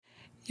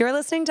You're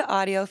listening to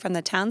audio from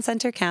the Town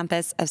Center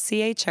campus of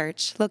CA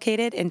Church,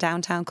 located in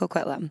downtown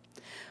Coquitlam.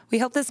 We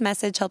hope this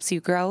message helps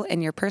you grow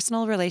in your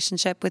personal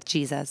relationship with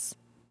Jesus.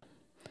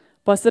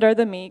 Blessed are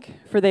the meek,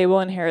 for they will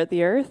inherit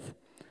the earth.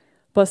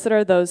 Blessed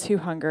are those who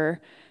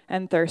hunger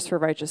and thirst for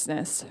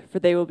righteousness, for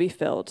they will be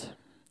filled.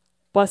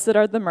 Blessed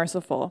are the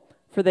merciful,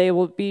 for they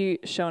will be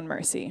shown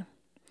mercy.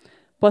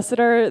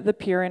 Blessed are the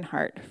pure in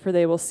heart, for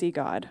they will see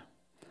God.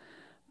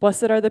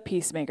 Blessed are the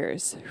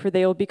peacemakers, for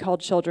they will be called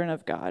children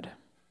of God.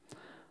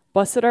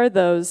 Blessed are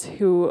those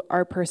who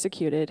are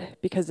persecuted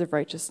because of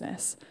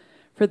righteousness,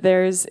 for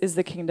theirs is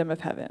the kingdom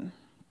of heaven.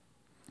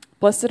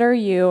 Blessed are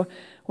you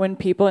when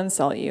people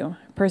insult you,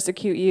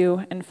 persecute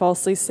you, and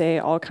falsely say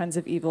all kinds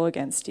of evil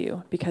against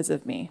you because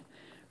of me.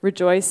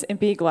 Rejoice and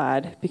be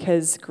glad,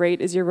 because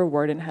great is your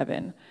reward in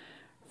heaven.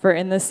 For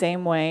in the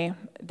same way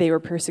they were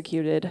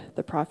persecuted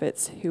the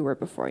prophets who were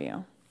before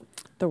you.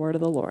 The word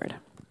of the Lord.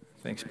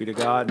 Thanks be to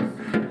God.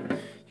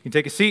 You can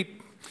take a seat.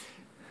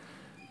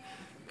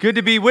 Good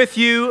to be with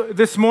you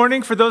this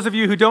morning. For those of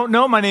you who don't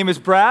know, my name is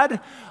Brad.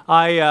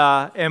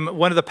 I am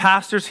one of the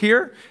pastors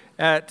here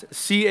at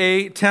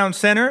CA Town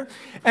Center.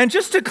 And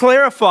just to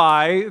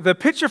clarify, the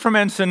picture from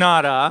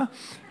Ensenada,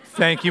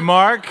 thank you,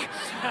 Mark.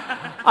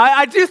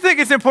 I do think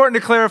it's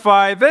important to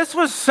clarify, this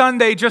was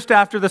Sunday just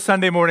after the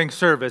Sunday morning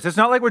service. It's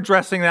not like we're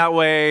dressing that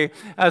way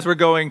as we're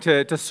going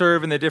to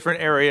serve in the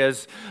different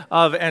areas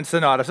of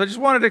Ensenada. So I just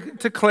wanted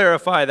to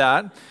clarify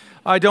that.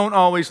 I don't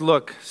always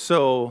look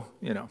so,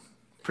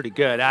 pretty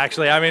good,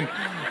 actually. I mean,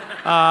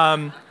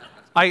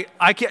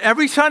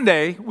 every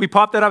Sunday we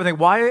pop that up and think,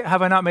 why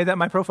have I not made that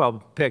my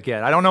profile pic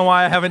yet? I don't know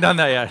why I haven't done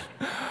that yet.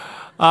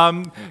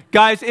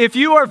 Guys, if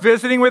you are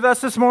visiting with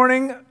us this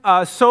morning,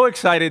 so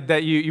excited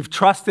that you've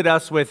trusted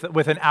us with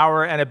an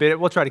hour and a bit.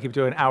 We'll try to keep it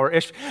to an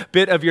hour-ish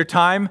bit of your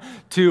time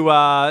to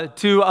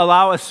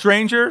allow a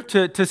stranger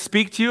to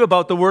speak to you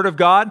about the Word of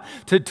God,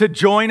 to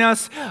join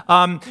us.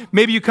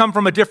 Maybe you come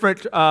from a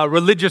different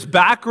religious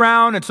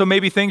background, and so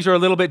maybe things are a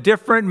little bit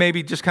different,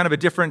 maybe just kind of a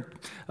different,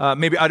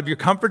 maybe out of your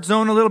comfort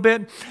zone a little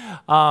bit.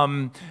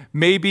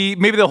 Maybe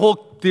the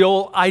whole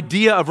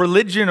idea of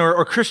religion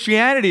or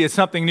Christianity is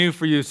something new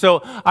for you.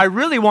 So I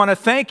really want to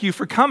thank you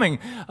for coming.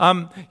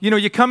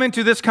 You come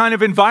into this kind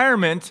of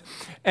environment,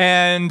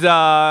 and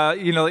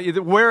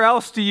where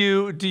else do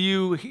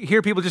you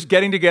hear people just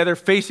getting together,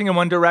 facing in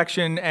one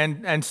direction,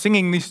 and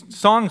singing these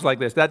songs like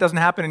this? That doesn't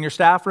happen in your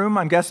staff room,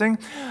 I'm guessing.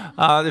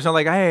 There's not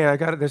like, hey, I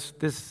got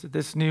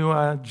this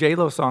new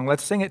J-Lo song.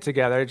 Let's sing it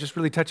together. It just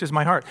really touches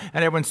my heart,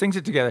 and everyone sings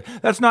it together.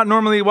 That's not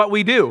normally what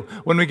we do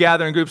when we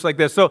gather in groups like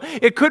this. So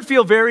it could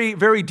feel very,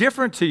 very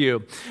different to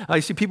you.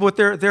 You see people with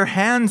their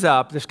hands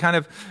up, this kind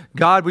of,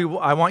 God,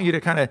 I want you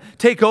to kind of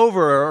take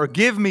over or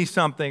give me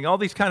something, all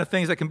these kind of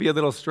things that can be a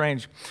little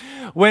strange.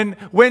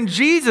 When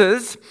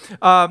Jesus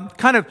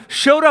kind of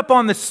showed up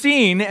on the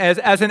scene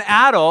as an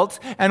adult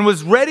and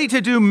was ready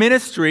to do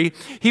ministry,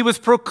 he was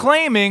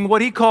proclaiming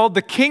what he called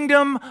the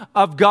kingdom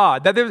of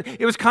God.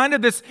 It was kind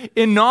of this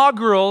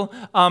inaugural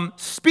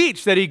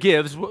speech that he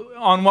gives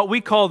on what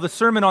we call the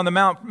Sermon on the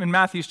Mount in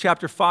Matthew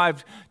chapter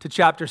 5 to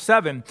chapter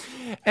 7.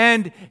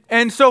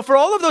 And so for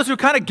all of those who are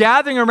kind of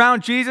gathering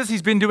around Jesus,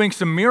 he's been doing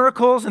some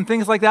miracles and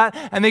things like that,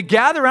 and they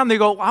gather around, they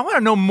go, I want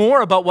to know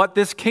more about what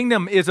this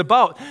kingdom is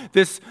about.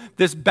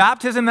 This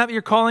baptism that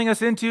you're calling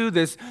us into,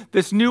 this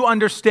new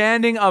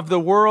understanding of the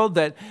world,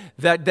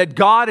 that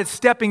God is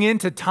stepping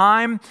into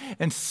time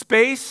and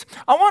space.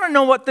 I want to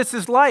know what this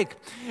is like.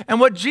 And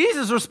what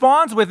Jesus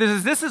responds with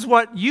is this is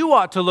what you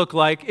ought to look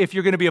like if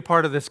you're going to be a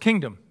part of this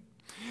kingdom.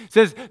 It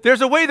says,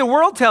 there's a way the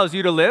world tells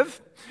you to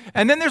live,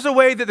 and then there's a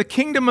way that the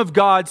kingdom of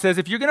God says,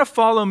 if you're going to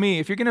follow me,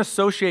 if you're going to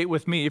associate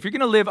with me, if you're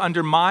going to live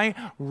under my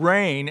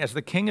reign as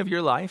the king of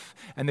your life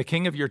and the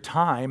king of your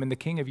time and the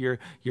king of your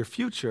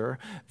future,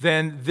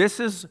 then this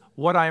is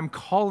what I am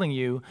calling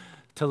you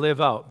to live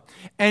out.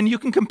 And you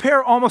can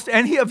compare almost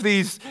any of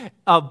these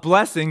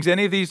blessings,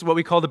 any of these what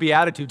we call the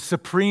Beatitudes,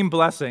 supreme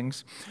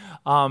blessings,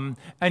 and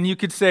you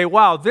could say,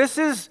 wow, this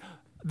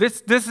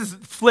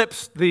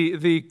flips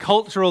the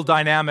cultural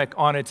dynamic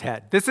on its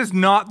head. This is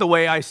not the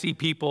way I see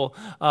people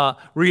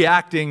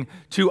reacting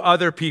to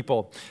other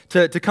people.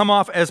 To come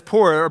off as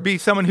poor or be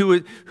someone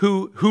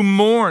who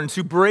mourns,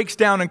 who breaks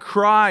down and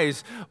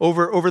cries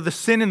over the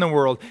sin in the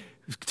world.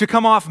 To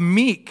come off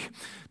meek.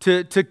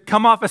 To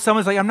come off as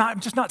someone's like, I'm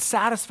just not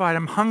satisfied.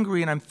 I'm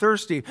hungry and I'm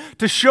thirsty.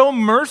 To show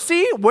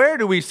mercy, where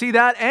do we see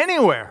that?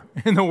 Anywhere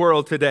in the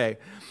world today.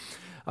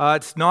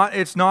 It's not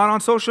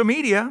on social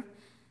media.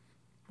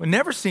 We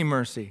never see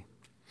mercy.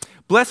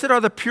 Blessed are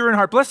the pure in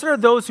heart. Blessed are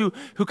those who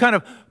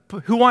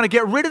want to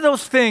get rid of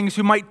those things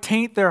who might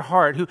taint their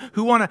heart,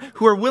 who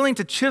are willing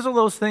to chisel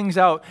those things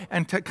out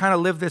and to kind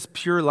of live this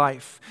pure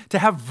life, to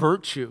have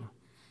virtue.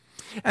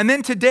 And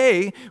then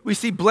today we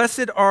see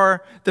blessed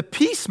are the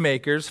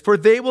peacemakers, for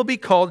they will be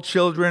called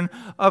children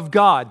of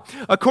God.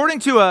 According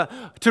to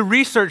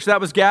research that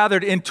was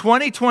gathered in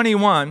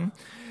 2021,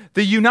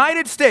 the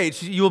United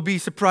States, you'll be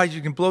surprised,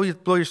 you can blow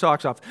your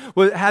socks off,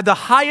 had the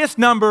highest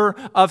number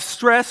of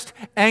stressed,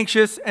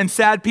 anxious, and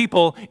sad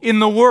people in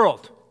the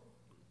world.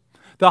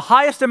 the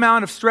highest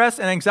amount of stress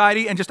and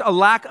anxiety and just a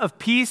lack of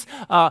peace,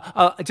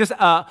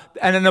 and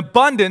an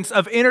abundance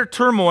of inner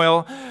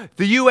turmoil,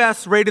 the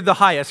U.S. rated the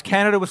highest.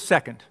 Canada was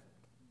second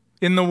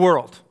in the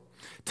world,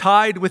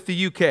 tied with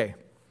the UK.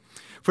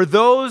 For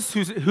those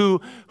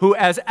who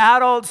as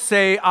adults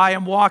say, I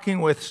am walking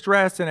with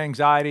stress and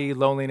anxiety,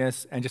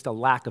 loneliness, and just a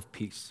lack of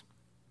peace.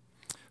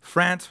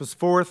 France was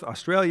fourth.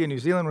 Australia, New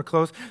Zealand were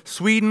close.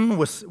 Sweden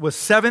was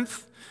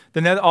seventh.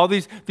 All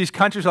these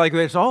countries are like,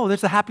 there's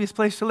the happiest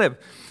place to live.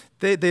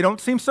 They don't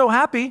seem so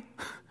happy.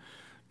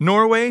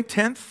 Norway,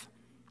 10th.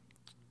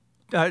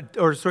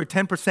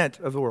 10%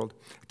 of the world.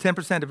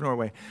 10% of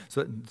Norway.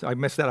 So I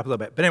messed that up a little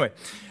bit. But anyway.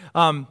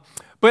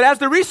 But as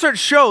the research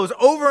shows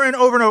over and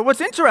over and over,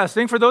 what's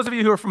interesting for those of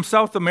you who are from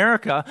South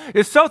America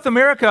is South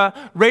America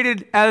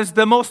rated as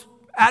the most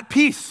at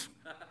peace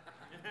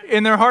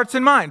in their hearts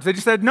and minds. They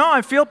just said, no,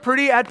 I feel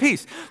pretty at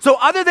peace. So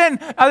other than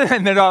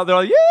they're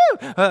all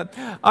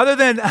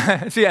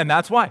see, and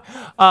that's why.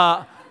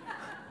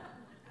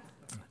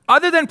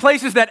 Other than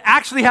places that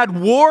actually had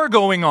war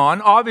going on,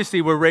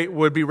 obviously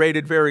would be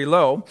rated very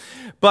low.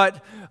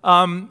 But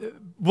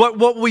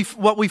what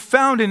we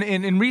found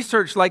in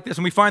research like this,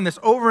 and we find this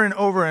over and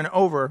over and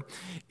over,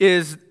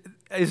 is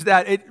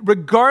that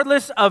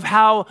regardless of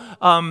how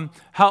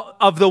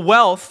of the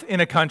wealth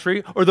in a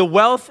country or the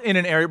wealth in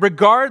an area,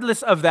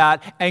 regardless of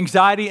that,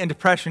 anxiety and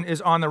depression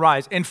is on the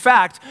rise. In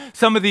fact,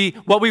 some of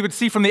what we would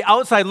see from the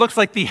outside looks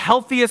like the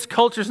healthiest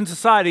cultures and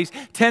societies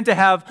tend to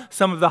have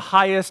some of the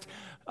highest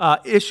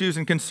issues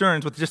and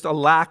concerns with just a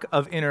lack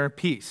of inner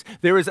peace.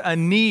 There is a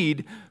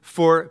need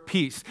for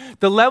peace.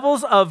 The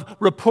levels of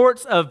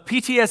reports of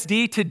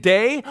PTSD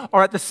today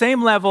are at the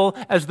same level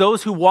as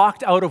those who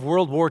walked out of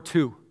World War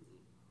II.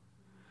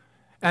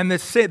 And in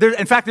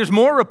fact, there's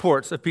more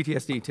reports of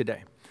PTSD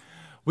today.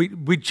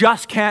 We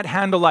just can't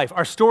handle life.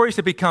 Our stories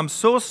have become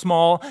so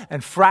small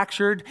and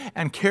fractured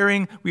and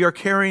we are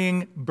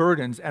carrying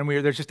burdens, and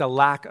there's just a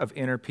lack of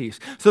inner peace.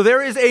 So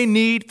there is a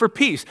need for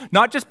peace.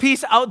 Not just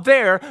peace out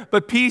there,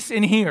 but peace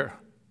in here.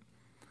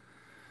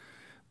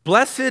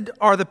 Blessed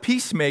are the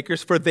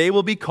peacemakers, for they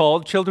will be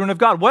called children of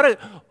God.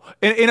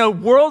 In a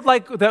world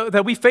like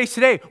that we face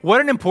today, what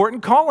an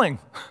important calling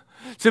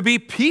to be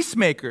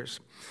peacemakers.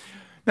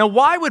 Now,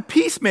 why would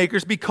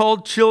peacemakers be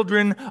called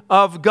children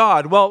of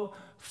God? Well,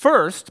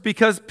 first,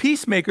 because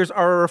peacemakers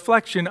are a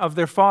reflection of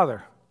their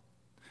Father.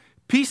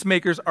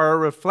 Peacemakers are a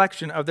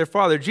reflection of their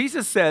Father.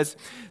 Jesus says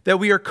that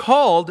we are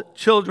called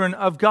children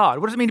of God.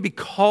 What does it mean to be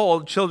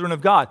called children of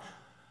God?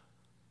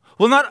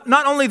 Well,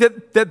 not only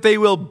that they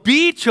will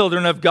be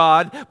children of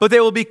God, but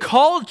they will be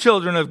called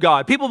children of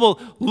God. People will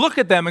look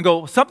at them and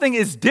go, something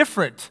is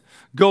different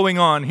going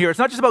on here. It's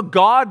not just about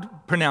God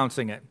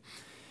pronouncing it.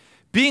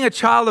 Being a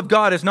child of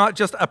God is not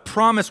just a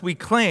promise we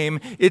claim,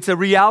 it's a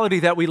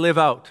reality that we live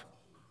out.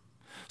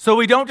 So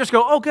we don't just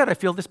go, oh, good, I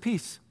feel this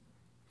peace.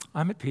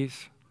 I'm at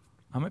peace.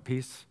 I'm at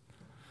peace.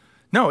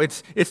 No,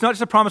 it's not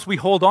just a promise we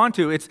hold on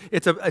to.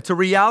 It's a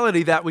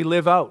reality that we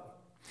live out.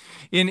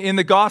 In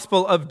the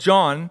Gospel of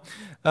John,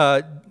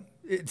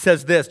 it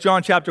says this,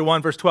 John chapter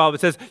 1, verse 12,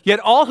 it says, yet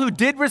all who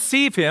did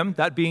receive him,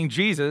 that being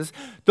Jesus,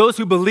 those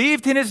who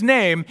believed in his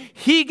name,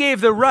 he gave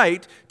the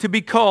right to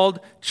be called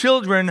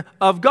children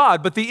of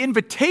God. But the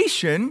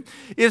invitation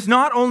is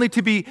not only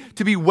to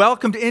be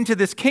welcomed into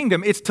this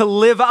kingdom, it's to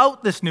live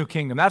out this new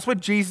kingdom. That's what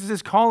Jesus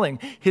is calling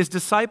his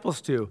disciples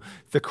to,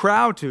 the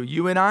crowd to,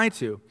 you and I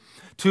to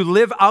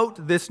live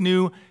out this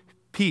new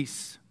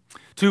peace,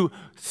 to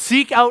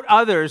seek out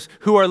others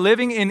who are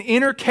living in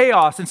inner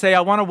chaos and say,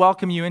 I want to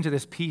welcome you into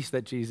this peace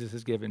that Jesus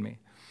has given me.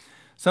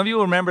 Some of you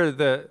will remember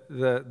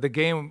the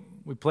game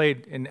we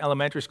played in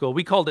elementary school.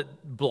 We called it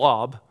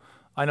Blob.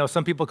 I know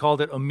some people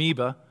called it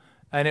Amoeba.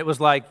 And it was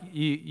like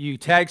you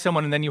tag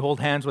someone and then you hold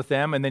hands with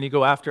them and then you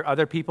go after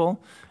other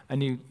people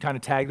and you kind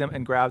of tag them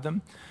and grab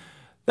them.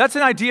 That's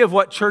an idea of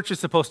what church is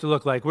supposed to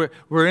look like.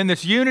 We're in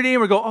this unity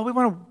and we go, oh, we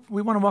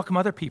want to welcome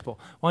other people.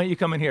 Why don't you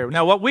come in here?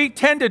 Now, what we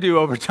tend to do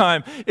over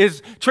time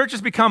is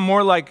churches become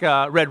more like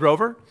Red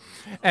Rover.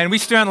 And we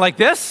stand like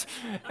this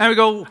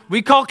and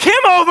we call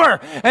Kim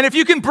over. And if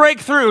you can break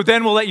through,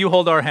 then we'll let you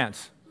hold our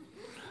hands.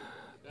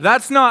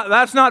 That's not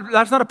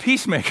a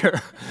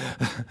peacemaker.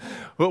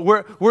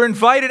 We're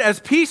invited as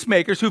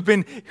peacemakers who've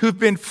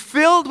been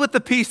filled with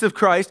the peace of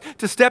Christ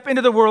to step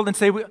into the world and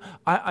say,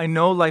 I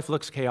know life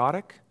looks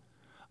chaotic.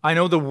 I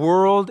know the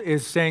world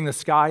is saying the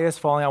sky is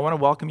falling. I want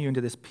to welcome you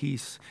into this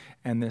peace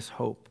and this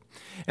hope.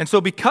 And so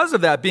because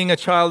of that, being a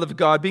child of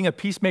God, being a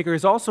peacemaker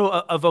is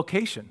also a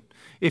vocation.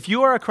 If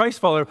you are a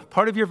Christ follower,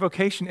 part of your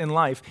vocation in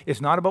life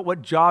is not about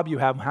what job you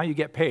have and how you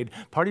get paid.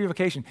 Part of your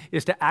vocation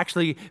is to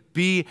actually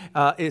be,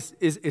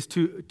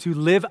 to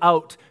live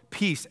out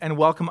peace and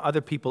welcome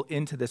other people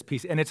into this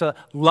peace. And it's a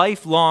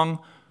lifelong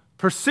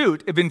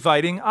pursuit of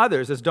inviting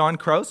others. As Don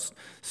Kraus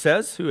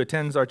says, who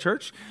attends our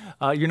church,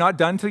 you're not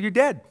done till you're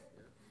dead.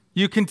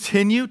 You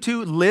continue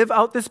to live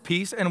out this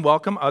peace and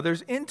welcome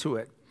others into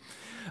it.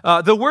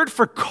 The word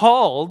for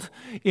called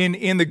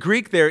in the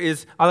Greek there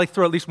is, I like to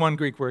throw at least one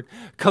Greek word,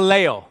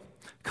 kaleo.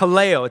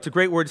 Kaleo, it's a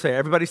great word to say.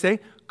 Everybody say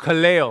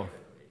kaleo.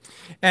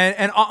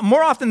 And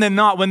more often than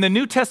not, when the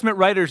New Testament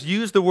writers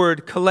use the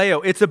word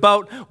kaleo, it's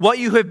about what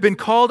you have been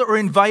called or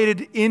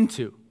invited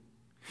into.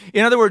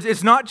 In other words,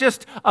 it's not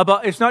just, I'm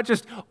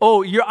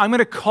going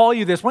to call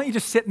you this. Why don't you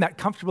just sit in that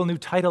comfortable new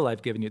title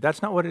I've given you?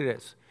 That's not what it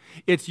is.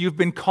 It's you've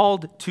been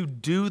called to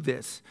do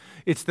this.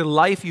 It's the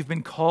life you've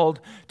been called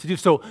to do.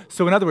 So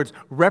in other words,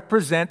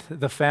 represent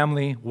the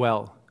family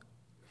well.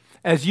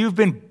 As you've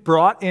been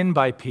brought in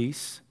by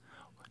peace,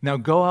 now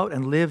go out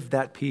and live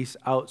that peace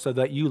out so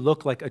that you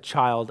look like a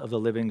child of the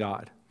living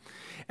God.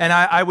 And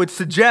I would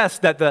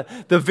suggest that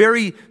the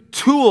very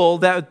tool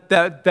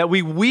that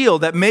we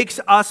wield that makes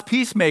us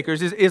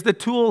peacemakers is the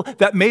tool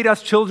that made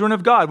us children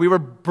of God. We were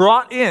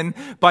brought in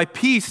by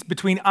peace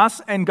between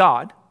us and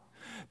God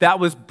that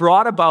was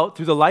brought about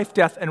through the life,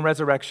 death, and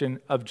resurrection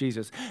of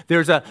Jesus.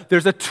 There's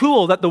a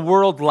tool that the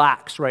world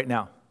lacks right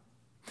now,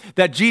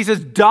 that Jesus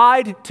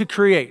died to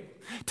create,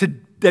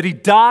 that he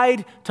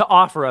died to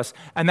offer us,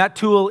 and that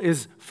tool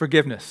is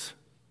forgiveness.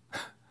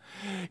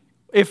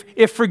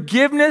 If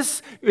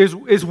forgiveness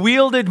is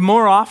wielded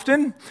more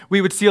often,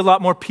 we would see a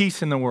lot more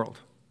peace in the world.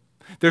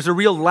 There's a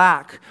real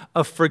lack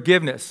of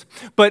forgiveness.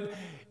 But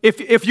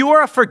if you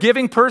are a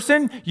forgiving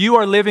person, you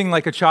are living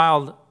like a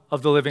child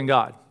of the living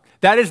God.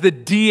 That is the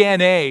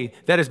DNA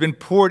that has been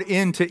poured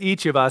into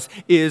each of us,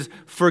 is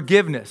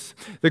forgiveness.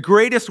 The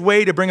greatest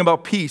way to bring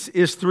about peace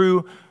is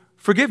through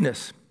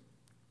forgiveness.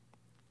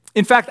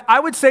 In fact, I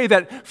would say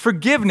that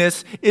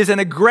forgiveness is an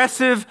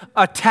aggressive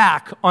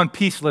attack on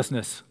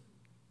peacelessness.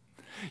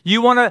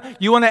 You want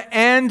to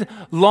end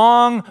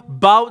long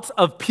bouts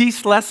of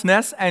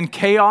peacelessness and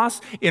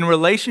chaos in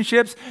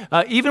relationships,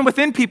 even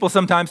within people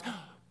sometimes.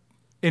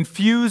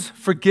 Infuse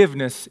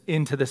forgiveness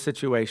into the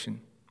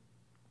situation.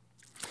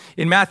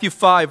 In Matthew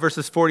 5,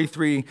 verses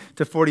 43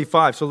 to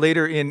 45, so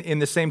later in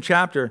the same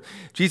chapter,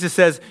 Jesus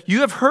says,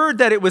 "You have heard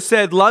that it was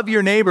said, 'Love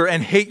your neighbor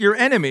and hate your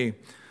enemy.'"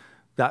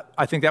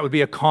 I think that would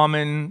be a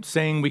common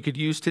saying we could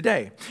use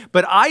today.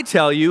 "But I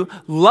tell you,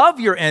 love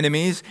your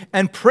enemies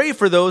and pray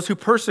for those who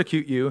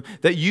persecute you,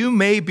 that you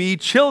may be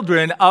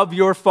children of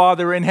your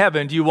Father in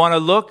heaven." Do you want to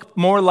look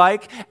more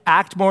like,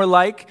 act more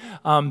like,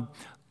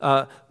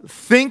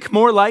 think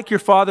more like your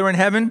Father in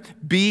heaven?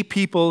 Be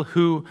people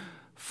who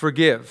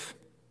forgive.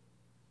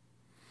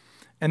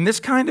 And this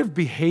kind of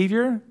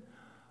behavior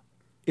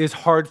is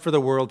hard for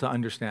the world to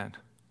understand.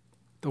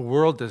 The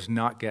world does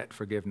not get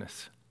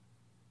forgiveness.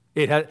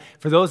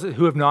 For those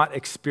who have not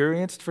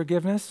experienced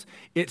forgiveness,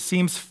 it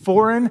seems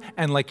foreign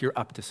and like you're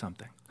up to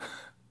something.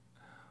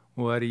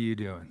 What are you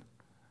doing?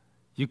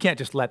 You can't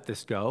just let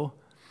this go.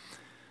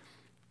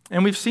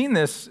 And we've seen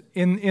this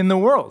in the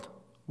world.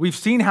 We've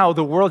seen how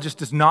the world just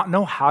does not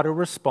know how to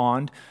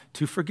respond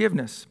to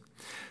forgiveness.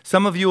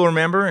 Some of you will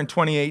remember in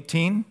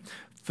 2018,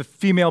 the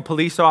female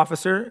police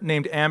officer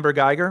named Amber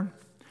Geiger,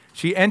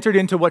 she entered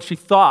into what she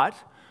thought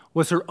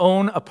was her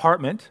own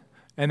apartment,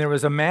 and there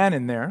was a man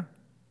in there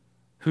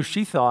who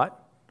she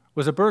thought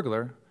was a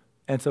burglar,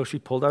 and so she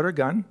pulled out her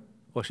gun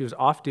while she was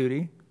off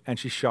duty, and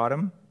she shot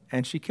him,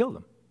 and she killed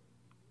him.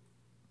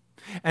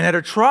 And at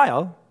her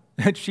trial,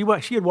 she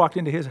had walked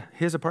into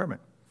his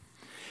apartment.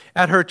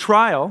 At her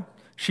trial,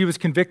 she was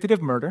convicted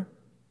of murder,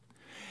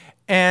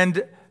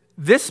 and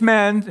this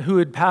man who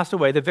had passed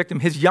away, the victim,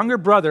 his younger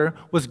brother,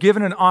 was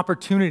given an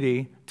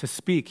opportunity to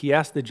speak. He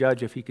asked the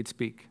judge if he could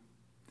speak.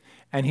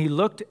 And he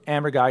looked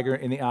Amber Geiger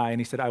in the eye,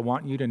 and he said, "I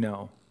want you to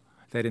know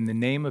that in the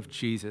name of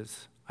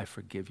Jesus, I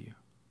forgive you."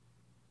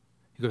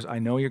 He goes, I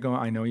know you're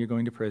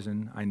going to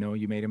prison. I know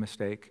you made a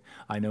mistake.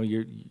 I know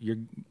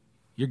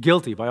you're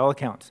guilty by all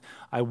accounts.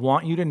 I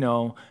want you to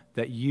know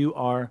that you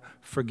are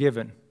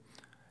forgiven.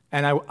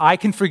 And I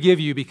can forgive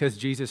you because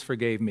Jesus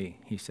forgave me,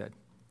 he said.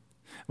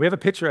 We have a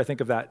picture, I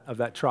think, of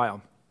that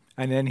trial.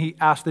 And then he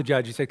asked the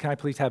judge, he said, "Can I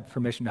please have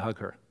permission to hug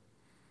her?"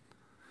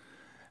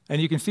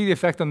 And you can see the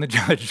effect on the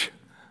judge,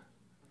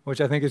 which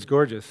I think is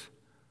gorgeous.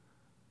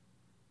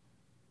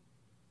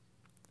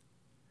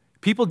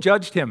 People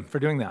judged him for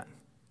doing that.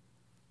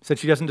 Said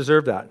she doesn't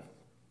deserve that.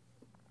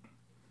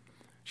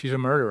 She's a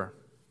murderer.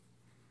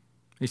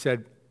 He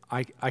said,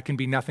 I can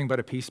be nothing but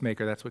a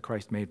peacemaker. That's what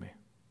Christ made me.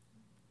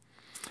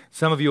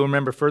 Some of you will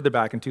remember further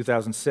back in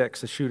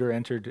 2006, a shooter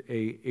entered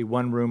a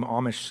one-room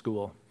Amish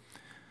school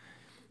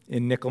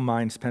in Nickel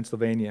Mines,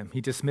 Pennsylvania.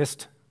 He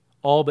dismissed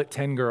all but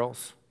 10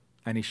 girls,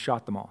 and he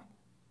shot them all,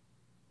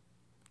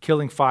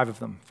 killing 5 of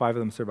them. 5 of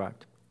them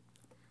survived.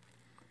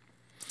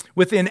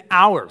 Within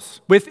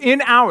hours,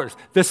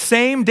 the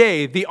same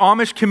day, the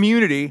Amish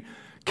community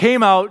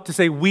came out to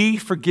say, "We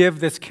forgive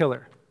this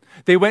killer."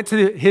 They went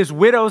to his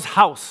widow's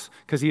house,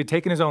 because he had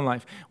taken his own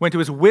life, went to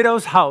his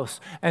widow's house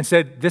and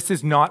said, "This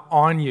is not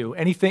on you.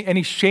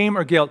 Any shame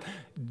or guilt,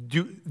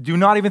 do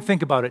not even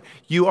think about it.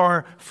 You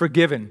are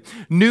forgiven."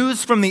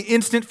 News from the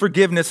instant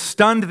forgiveness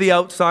stunned the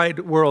outside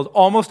world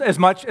almost as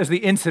much as the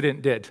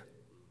incident did.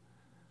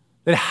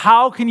 That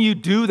how can you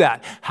do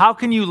that? How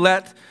can you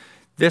let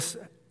this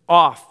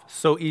off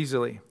so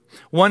easily?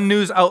 One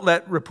news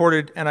outlet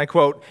reported, and I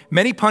quote,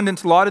 "Many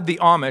pundits lauded the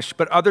Amish,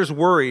 but others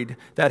worried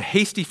that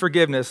hasty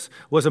forgiveness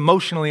was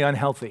emotionally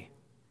unhealthy."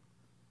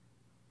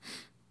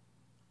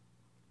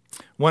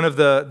 one of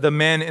the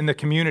men in the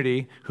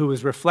community who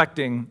was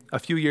reflecting a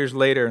few years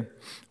later,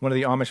 one of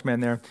the Amish men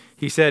there,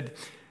 he said,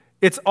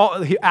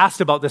 he asked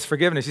about this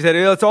forgiveness. He said,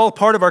 it's all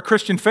part of our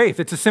Christian faith.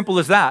 It's as simple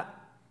as that.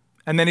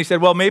 And then he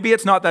said, well, maybe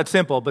it's not that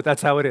simple, but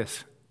that's how it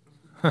is.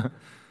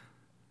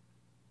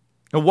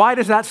 Now, why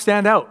does that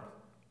stand out?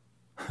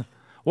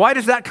 Why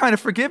does that kind of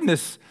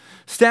forgiveness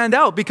stand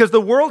out? Because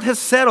the world has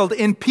settled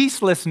in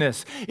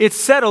peacelessness. It's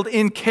settled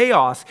in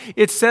chaos.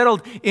 It's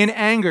settled in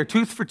anger,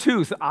 tooth for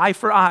tooth, eye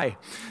for eye.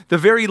 The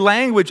very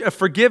language of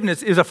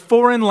forgiveness is a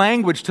foreign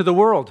language to the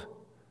world.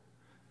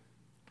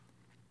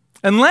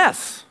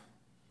 Unless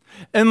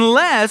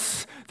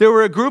there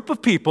were a group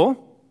of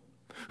people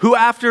who,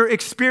 after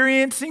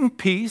experiencing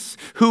peace,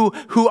 who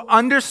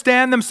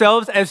understand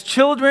themselves as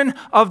children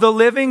of the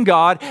living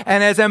God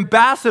and as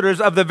ambassadors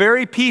of the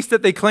very peace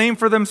that they claim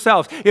for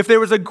themselves, if there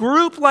was a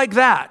group like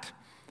that,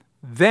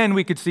 then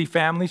we could see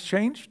families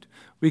changed,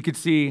 we could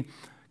see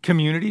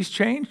communities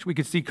changed, we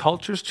could see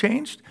cultures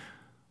changed.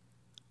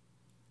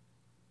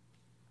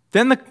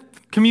 Then the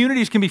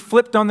communities can be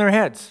flipped on their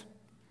heads.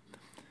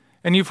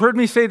 And you've heard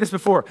me say this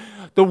before.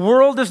 The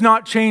world does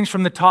not change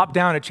from the top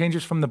down, it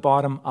changes from the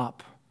bottom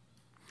up.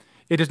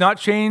 It does not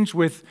change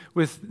with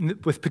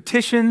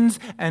petitions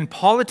and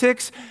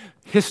politics.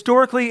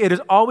 Historically, it has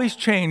always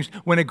changed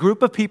when a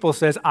group of people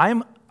says,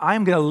 I'm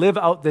going to live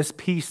out this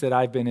peace that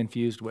I've been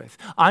infused with.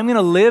 I'm going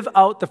to live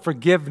out the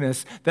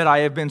forgiveness that I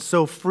have been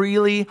so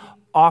freely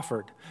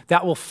offered.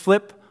 That will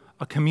flip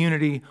a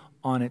community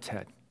on its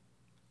head.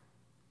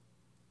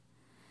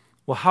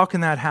 Well, how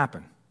can that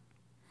happen?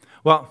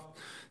 Well,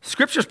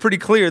 Scripture's pretty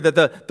clear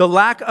that the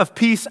lack of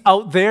peace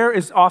out there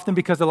is often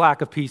because of the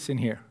lack of peace in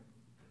here.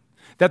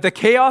 That the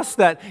chaos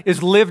that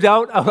is lived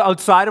out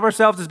outside of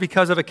ourselves is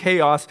because of a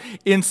chaos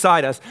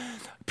inside us.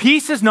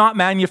 Peace is not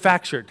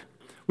manufactured.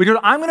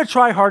 I'm going to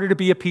try harder to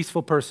be a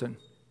peaceful person.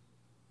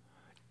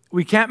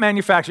 We can't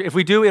manufacture. If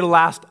we do, it'll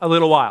last a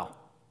little while.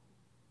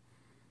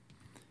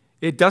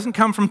 It doesn't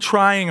come from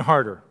trying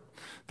harder.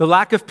 The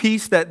lack of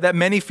peace that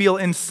many feel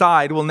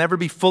inside will never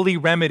be fully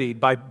remedied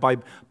by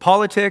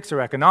politics or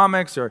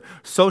economics or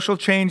social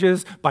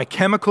changes, by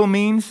chemical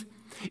means.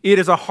 It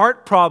is a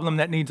heart problem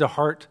that needs a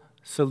heart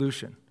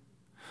solution.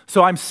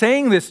 So I'm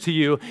saying this to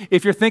you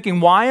if you're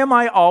thinking, why am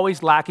I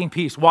always lacking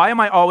peace? Why am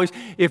I always,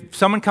 if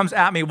someone comes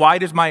at me,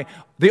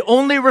 the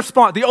only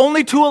response, the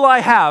only tool I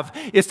have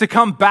is to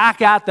come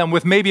back at them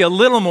with maybe a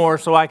little more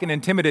so I can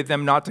intimidate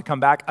them not to come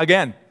back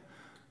again.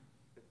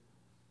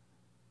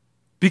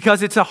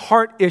 Because it's a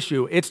heart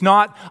issue. It's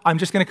not, I'm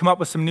just going to come up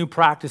with some new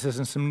practices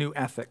and some new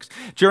ethics.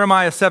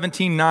 Jeremiah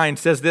 17:9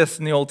 says this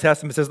in the Old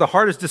Testament. It says, the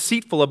heart is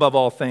deceitful above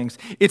all things.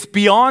 It's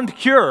beyond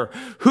cure.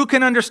 Who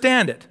can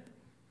understand it?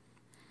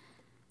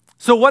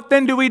 So what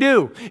then do we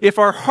do? If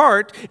our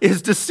heart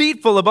is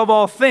deceitful above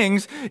all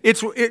things,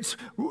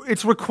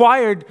 it's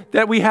required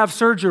that we have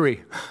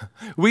surgery.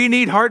 We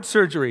need heart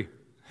surgery.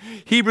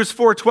 Hebrews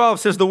 4:12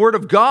 says the word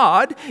of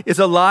God is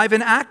alive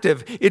and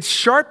active. It's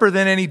sharper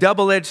than any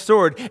double-edged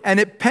sword, and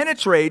it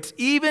penetrates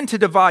even to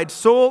divide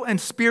soul and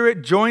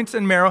spirit, joints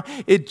and marrow.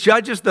 It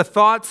judges the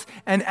thoughts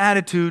and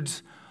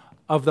attitudes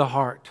of the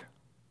heart.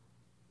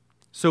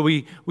 So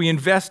we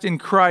invest in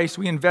Christ,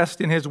 we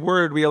invest in His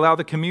Word, we allow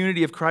the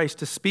community of Christ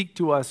to speak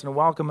to us and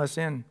welcome us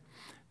in.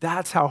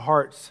 That's how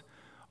hearts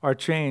are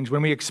changed.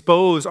 When we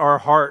expose our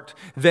heart,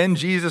 then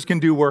Jesus can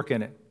do work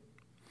in it.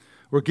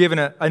 We're given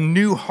a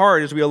new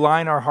heart as we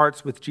align our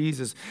hearts with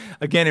Jesus.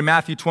 Again, in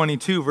Matthew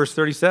 22, verse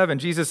 37,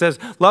 Jesus says,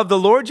 love the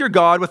Lord your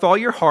God with all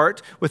your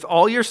heart, with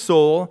all your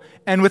soul,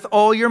 and with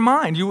all your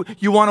mind.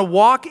 You want to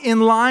walk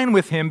in line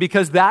with Him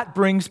because that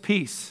brings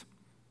peace.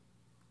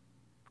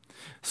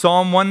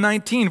 Psalm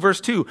 119, verse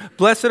 2,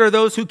 blessed are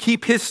those who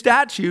keep His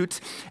statutes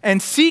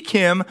and seek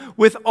Him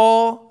with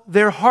all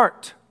their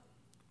heart.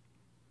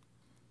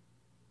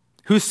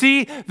 Who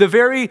see the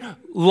very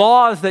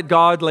laws that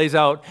God lays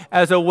out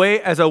as a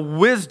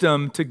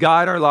wisdom to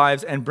guide our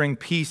lives and bring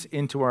peace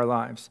into our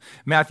lives.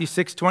 Matthew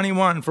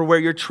 6:21, for where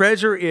your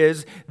treasure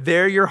is,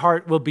 there your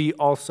heart will be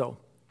also.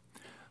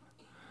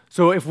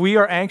 So if we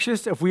are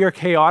anxious, if we are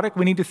chaotic,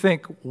 we need to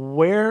think,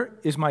 where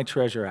is my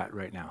treasure at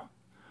right now?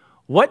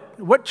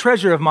 What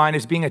treasure of mine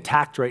is being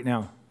attacked right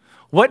now?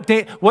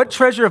 What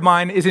treasure of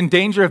mine is in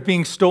danger of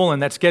being stolen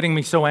that's getting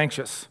me so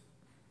anxious?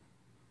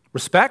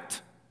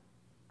 Respect?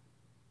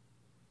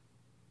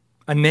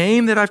 A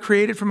name that I've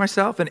created for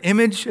myself, an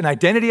image, an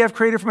identity I've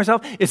created for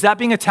myself, is that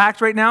being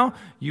attacked right now?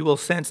 You will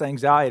sense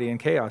anxiety and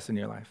chaos in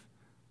your life.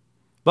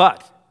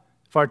 But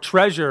if our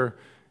treasure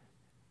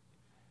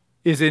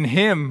is in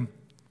Him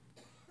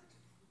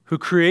who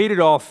created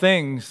all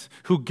things,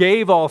 who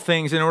gave all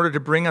things in order to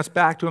bring us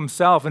back to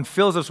Himself and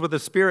fills us with the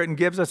Spirit and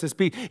gives us His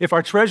peace, if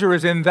our treasure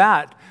is in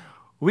that,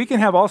 we can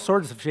have all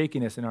sorts of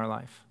shakiness in our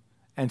life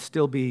and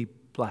still be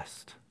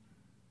blessed,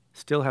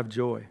 still have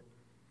joy.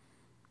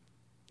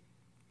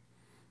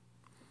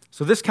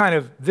 So this kind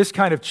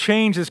of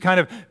change, this kind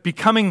of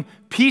becoming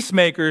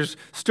peacemakers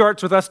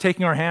starts with us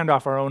taking our hand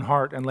off our own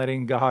heart and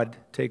letting God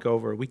take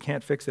over. We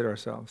can't fix it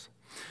ourselves.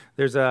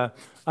 There's a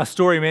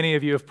story many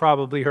of you have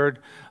probably heard.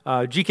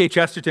 G.K.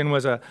 Chesterton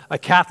was a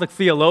Catholic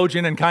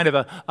theologian and kind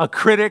of a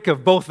critic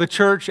of both the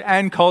church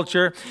and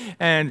culture.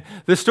 And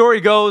the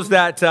story goes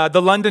that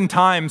the London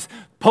Times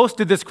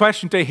posted this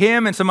question to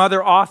him and some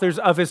other authors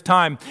of his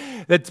time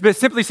that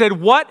simply said,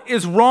 "What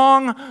is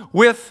wrong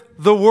with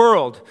the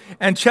world?"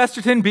 And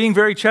Chesterton, being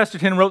very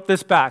Chesterton, wrote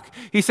this back.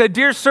 He said,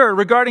 "Dear sir,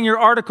 regarding your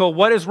article,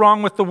 what is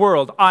wrong with the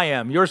world? I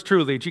am, yours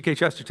truly, G.K.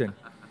 Chesterton."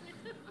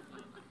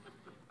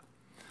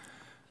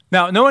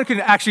 Now, no one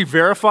can actually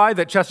verify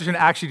that Chesterton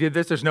actually did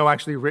this. There's no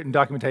actually written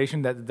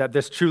documentation that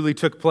this truly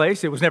took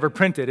place. It was never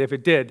printed if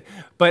it did.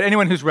 But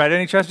anyone who's read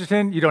any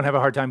Chesterton, you don't have a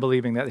hard time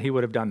believing that he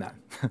would have done that.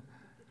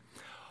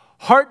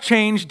 Heart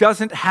change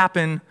doesn't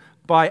happen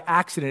by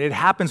accident. It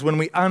happens when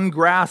we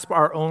ungrasp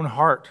our own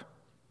heart.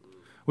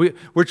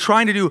 We're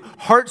trying to do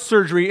heart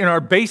surgery in our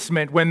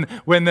basement when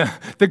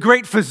the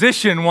great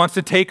physician wants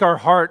to take our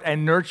heart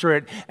and nurture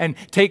it and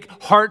take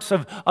hearts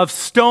of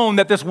stone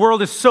that this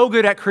world is so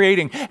good at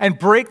creating and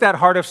break that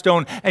heart of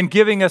stone and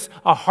giving us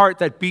a heart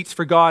that beats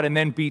for God and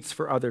then beats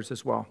for others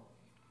as well.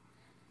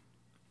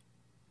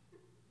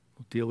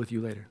 We'll deal with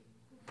you later.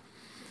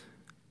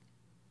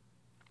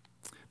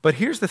 But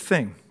here's the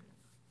thing.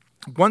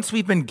 Once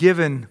we've been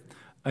given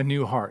a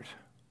new heart,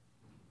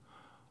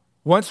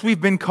 once we've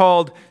been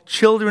called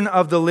children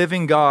of the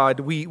living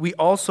God, we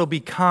also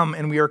become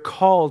and we are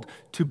called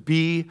to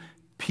be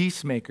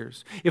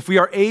peacemakers. If we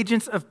are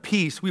agents of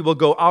peace, we will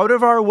go out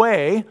of our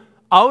way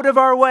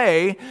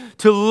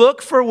to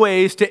look for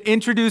ways to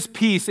introduce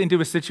peace into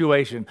a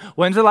situation.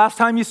 When's the last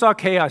time you saw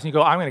chaos and you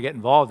go, I'm going to get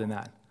involved in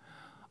that?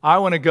 I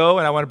want to go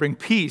and I want to bring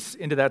peace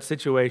into that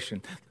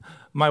situation.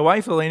 My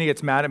wife, Eleni,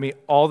 gets mad at me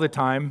all the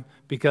time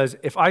because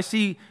if I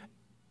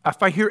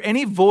hear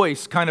any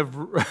voice kind of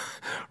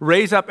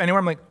raise up anywhere,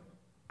 I'm like,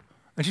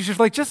 and she's just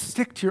like, just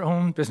stick to your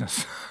own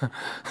business.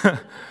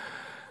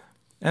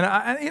 And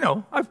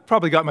I've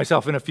probably got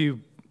myself in a few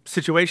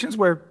situations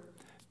where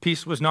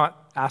peace was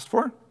not asked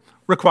for,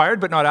 required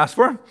but not asked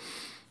for.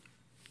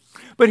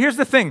 But here's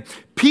the thing,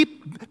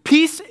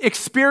 peace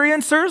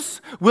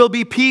experiencers will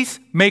be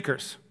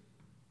peacemakers.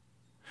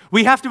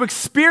 We have to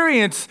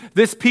experience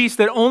this peace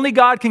that only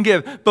God can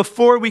give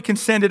before we can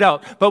send it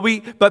out.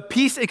 But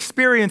peace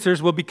experiencers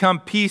will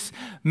become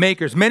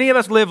peacemakers. Many of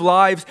us live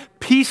lives,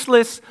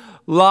 peaceless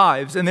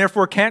lives, and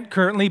therefore can't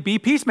currently be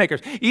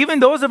peacemakers. Even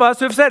those of us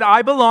who have said,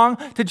 I belong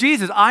to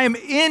Jesus. I've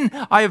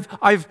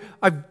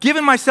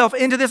given myself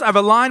into this. I've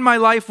aligned my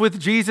life with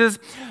Jesus.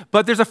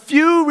 But there's a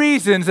few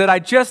reasons that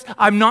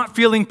I'm not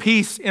feeling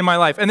peace in my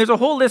life. And there's a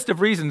whole list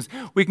of reasons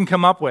we can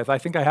come up with. I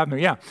think I have them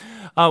here.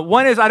 Yeah.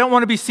 One is I don't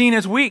want to be seen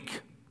as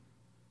weak.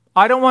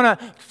 I don't want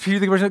to feel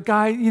the person,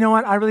 guy, you know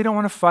what? I really don't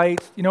want to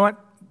fight. You know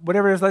what?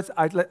 Whatever it is,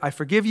 I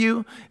forgive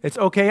you. It's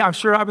okay. I'm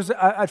sure I was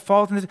at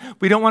fault in this.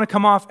 We don't want to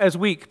come off as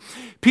weak.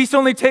 Peace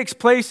only takes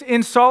place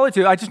in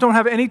solitude. I just don't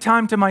have any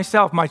time to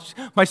myself. My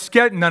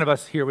schedule, none of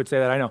us here would say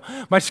that, I know.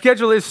 My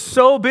schedule is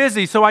so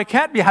busy, so I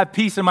can't have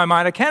peace in my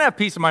mind. I can't have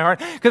peace in my heart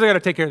because I got to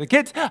take care of the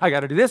kids. I got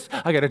to do this.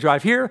 I got to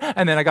drive here.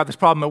 And then I got this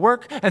problem at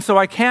work. And so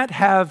I can't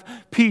have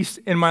peace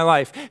in my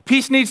life.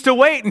 Peace needs to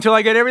wait until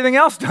I get everything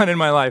else done in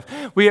my life.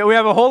 We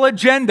have a whole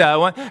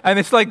agenda, and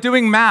it's like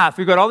doing math.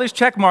 We've got all these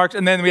check marks,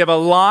 and then we have a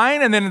line,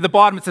 and then at the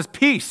bottom it says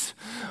peace.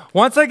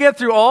 Once I get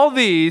through all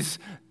these,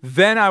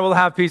 then I will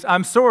have peace.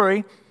 I'm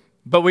sorry,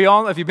 but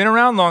if you've been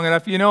around long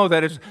enough, you know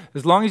that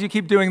as long as you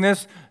keep doing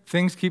this,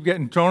 things keep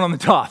getting thrown on the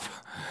top,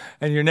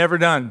 and you're never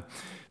done.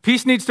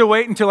 Peace needs to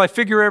wait until I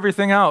figure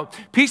everything out.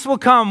 Peace will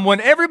come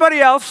when everybody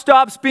else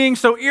stops being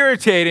so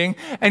irritating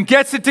and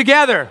gets it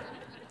together.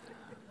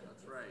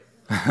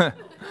 That's right.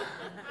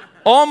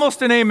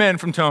 Almost an amen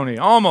from Tony.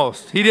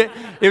 Almost. He did.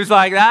 It was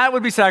like, that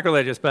would be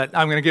sacrilegious, but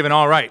I'm going to give an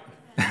all right.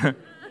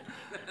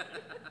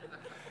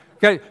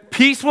 Okay,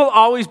 peace will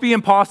always be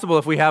impossible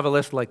if we have a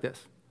list like this.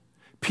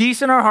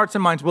 Peace in our hearts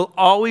and minds will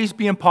always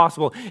be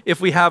impossible if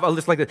we have a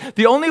list like this.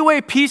 The only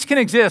way peace can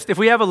exist if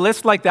we have a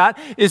list like that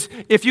is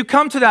if you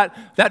come to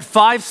that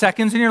 5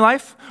 seconds in your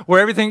life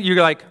where everything,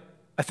 you're like,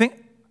 I think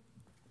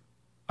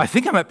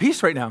I'm at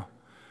peace right now.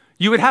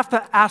 You would have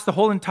to ask the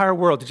whole entire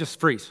world to just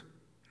freeze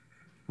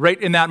right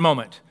in that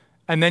moment,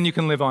 and then you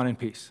can live on in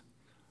peace.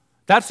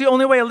 That's the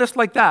only way a list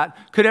like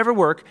that could ever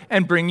work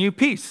and bring you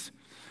peace.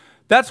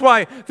 That's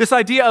why this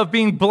idea of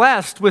being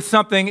blessed with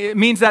something, it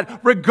means that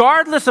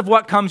regardless of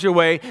what comes your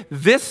way,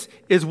 this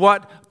is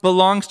what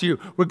belongs to you.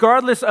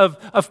 Regardless of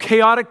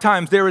chaotic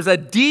times, there is a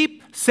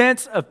deep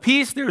sense of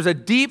peace. There is a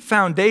deep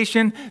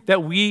foundation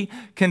that we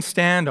can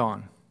stand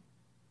on.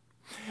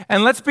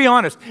 And let's be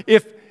honest,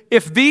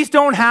 if these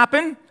don't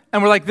happen,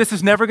 and we're like, this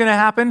is never going to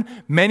happen,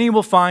 many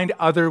will find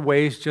other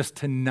ways just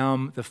to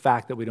numb the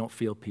fact that we don't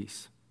feel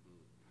peace.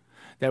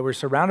 That we're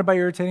surrounded by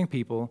irritating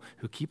people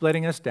who keep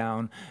letting us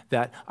down,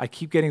 that I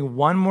keep getting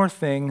one more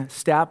thing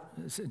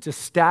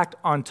just stacked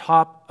on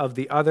top of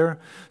the other.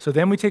 So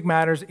then we take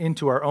matters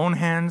into our own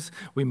hands.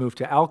 We move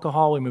to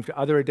alcohol. We move to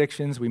other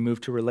addictions. We move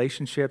to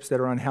relationships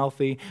that are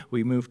unhealthy.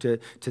 We move to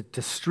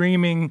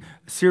streaming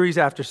series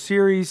after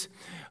series.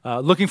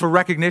 looking for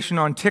recognition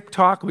on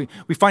TikTok. We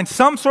find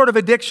some sort of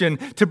addiction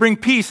to bring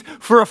peace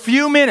for a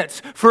few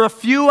minutes, for a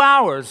few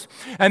hours.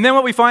 And then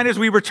what we find is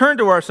we return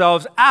to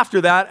ourselves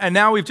after that, and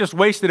now we've just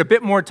wasted a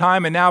bit more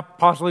time, and now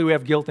possibly we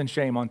have guilt and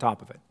shame on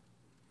top of it.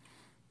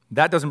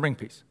 That doesn't bring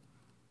peace.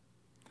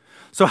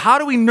 So how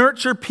do we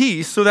nurture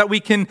peace so that we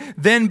can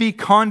then be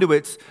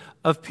conduits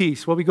of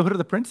peace? Well, we go to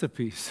the Prince of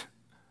Peace.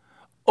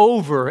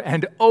 Over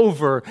and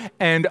over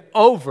and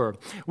over.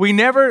 We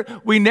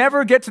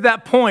never get to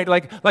that point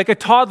like a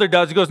toddler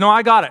does. He goes, no,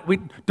 I got it.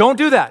 Don't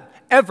do that,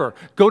 ever.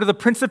 Go to the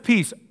Prince of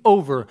Peace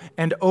over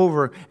and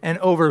over and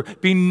over.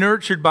 Be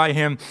nurtured by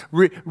him.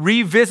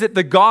 Revisit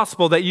the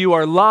gospel that you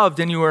are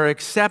loved and you are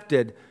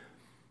accepted.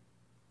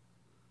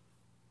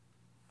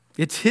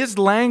 It's his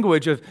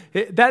language of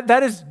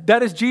that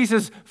is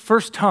Jesus'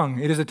 first tongue.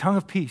 It is a tongue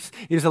of peace.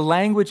 It is a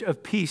language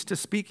of peace to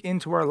speak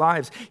into our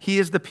lives. He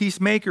is the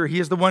peacemaker.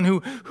 He is the one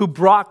who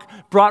brought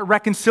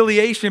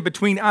reconciliation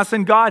between us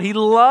and God. He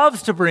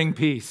loves to bring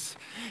peace.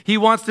 He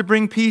wants to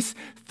bring peace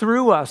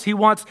through us. He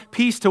wants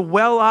peace to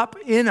well up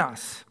in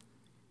us.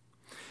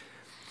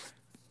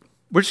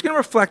 We're just going to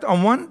reflect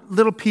on one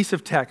little piece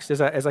of text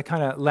as I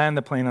kind of land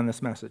the plane on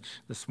this message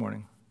this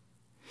morning.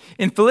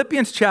 In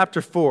Philippians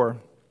chapter 4,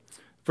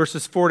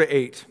 verses 4 to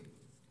 8,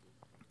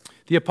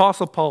 the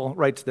Apostle Paul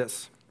writes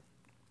this.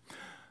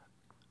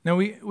 Now,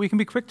 we can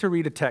be quick to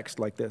read a text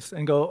like this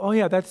and go,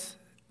 oh, that's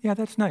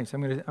nice.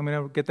 I'm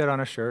gonna get that on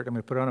a shirt. I'm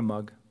going to put it on a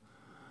mug.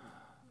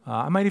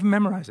 I might even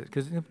memorize it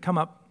because it'll come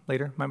up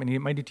later. Might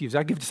need to use it.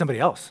 I'll give it to somebody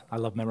else. I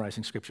love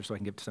memorizing scripture so I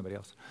can give it to somebody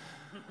else.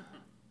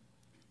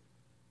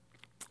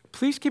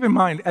 Please keep in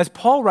mind, as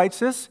Paul writes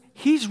this,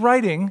 he's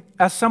writing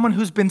as someone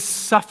who's been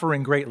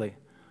suffering greatly.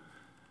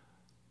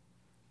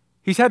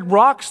 He's had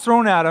rocks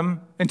thrown at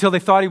him until they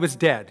thought he was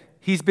dead.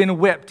 He's been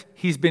whipped.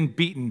 He's been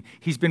beaten.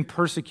 He's been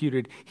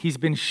persecuted. He's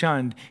been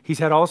shunned. He's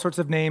had all sorts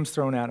of names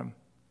thrown at him.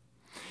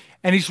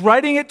 And he's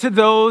writing it to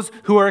those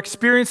who are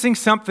experiencing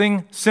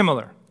something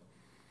similar.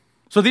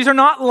 So these are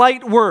not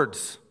light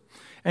words.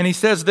 And he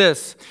says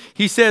this.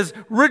 He says,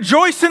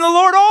 rejoice in the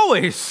Lord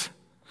always.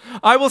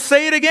 I will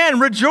say it again,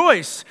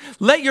 rejoice.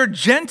 Let your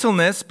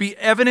gentleness be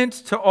evident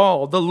to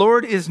all. The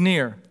Lord is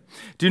near.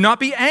 Do not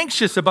be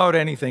anxious about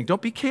anything.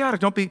 Don't be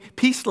chaotic. Don't be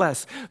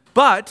peaceless.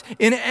 But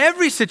in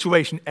every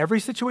situation,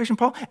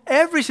 Paul,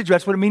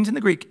 that's what it means in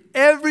the Greek.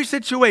 Every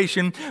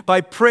situation,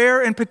 by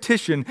prayer and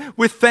petition,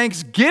 with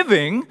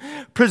thanksgiving,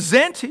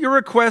 present your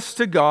requests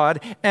to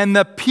God, and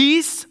the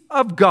peace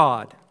of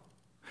God,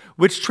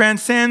 which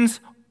transcends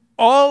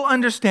all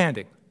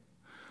understanding,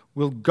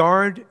 will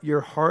guard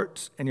your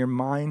hearts and your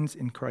minds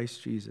in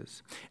Christ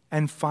Jesus.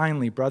 And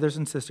finally, brothers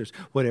and sisters,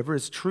 whatever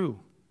is true,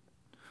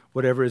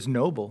 whatever is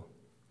noble,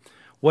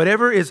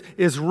 whatever is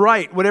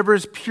right, whatever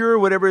is pure,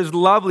 whatever is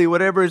lovely,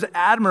 whatever is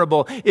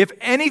admirable, if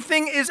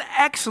anything is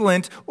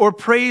excellent or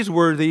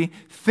praiseworthy,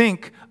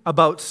 think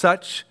about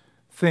such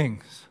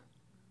things.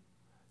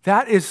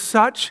 That is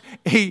such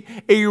a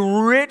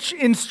rich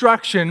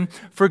instruction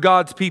for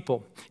God's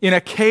people in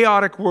a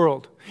chaotic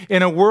world,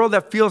 in a world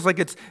that feels like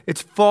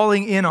it's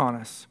falling in on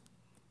us.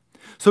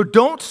 So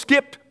don't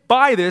skip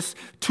by this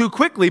too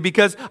quickly,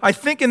 because I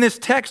think in this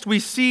text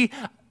we see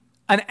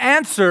an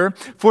answer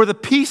for the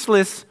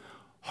peaceless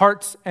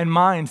hearts and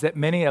minds that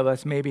many of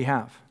us maybe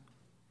have.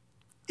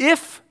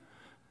 If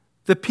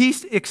the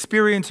peace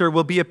experiencer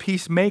will be a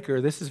peacemaker,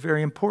 this is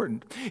very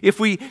important. If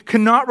we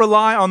cannot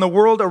rely on the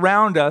world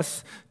around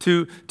us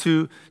to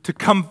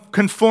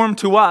conform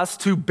to us,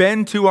 to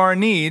bend to our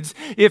needs,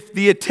 if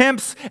the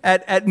attempts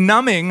at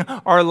numbing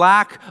our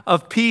lack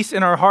of peace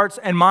in our hearts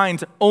and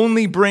minds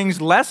only brings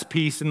less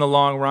peace in the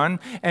long run,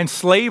 and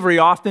slavery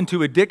often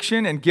to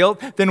addiction and guilt,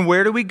 then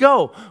where do we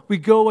go? We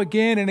go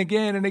again and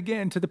again and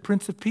again to the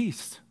Prince of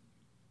Peace.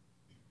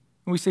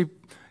 And we say,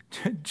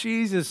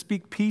 Jesus,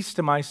 speak peace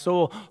to my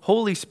soul.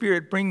 Holy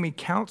Spirit, bring me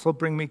counsel,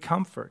 bring me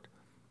comfort.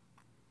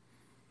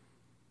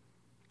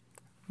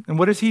 And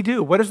what does he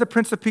do? What does the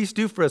Prince of Peace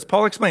do for us?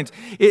 Paul explains,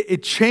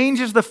 it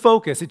changes the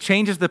focus, it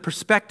changes the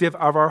perspective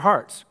of our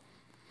hearts.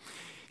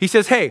 He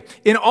says, hey,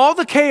 in all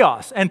the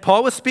chaos, and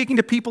Paul was speaking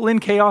to people in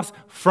chaos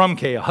from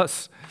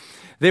chaos.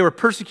 They were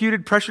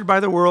persecuted, pressured by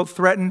the world,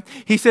 threatened.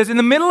 He says, in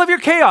the middle of your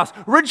chaos,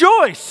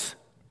 rejoice.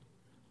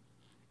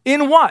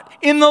 In what?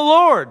 In the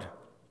Lord.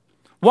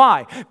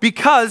 Why?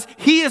 Because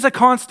he is a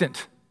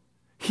constant.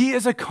 He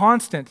is a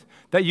constant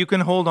that you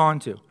can hold on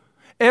to.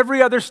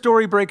 Every other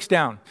story breaks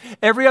down.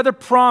 Every other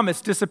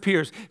promise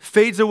disappears,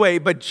 fades away,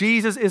 but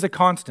Jesus is a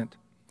constant.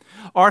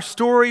 Our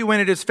story, when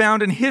it is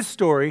found in his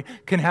story,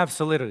 can have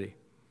solidity.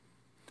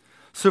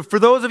 So for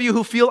those of you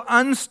who feel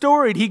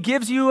unstoried, he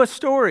gives you a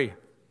story.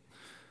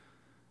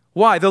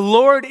 Why? The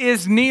Lord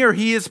is near.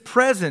 He is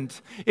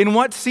present. In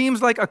what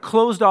seems like a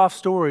closed-off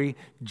story,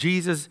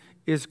 Jesus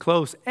is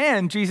close,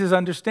 and Jesus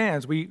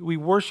understands. We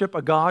worship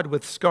a God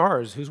with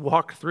scars who's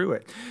walked through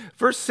it.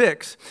 Verse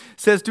 6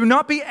 says, do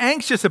not be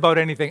anxious about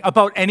anything.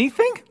 About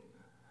anything?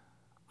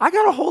 I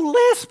got a whole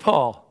list,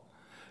 Paul.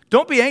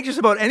 Don't be anxious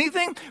about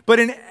anything, but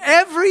in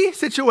every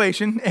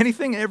situation,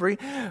 anything,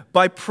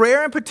 by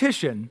prayer and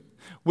petition,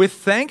 With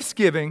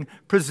thanksgiving,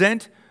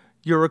 present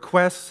your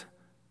requests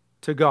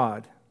to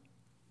God.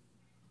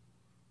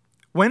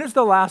 When is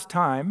the last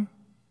time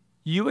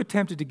you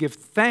attempted to give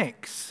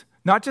thanks?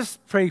 Not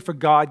just pray for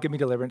God, give me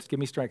deliverance, give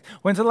me strength.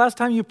 When's the last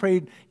time you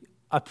prayed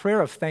a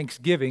prayer of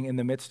thanksgiving in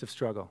the midst of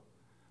struggle?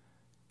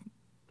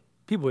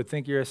 People would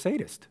think you're a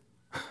sadist.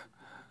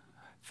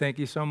 Thank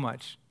you so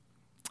much.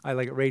 I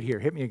like it right here.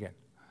 Hit me again.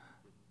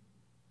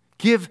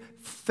 Give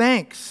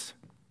thanks.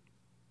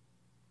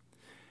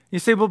 You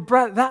say, well,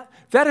 Brett,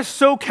 that is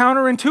so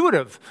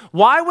counterintuitive.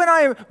 Why,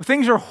 when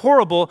things are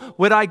horrible,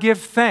 would I give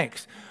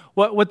thanks?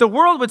 What the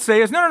world would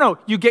say is, no.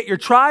 You get your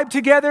tribe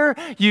together,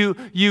 you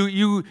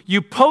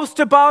post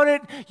about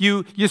it,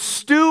 you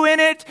stew in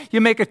it,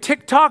 you make a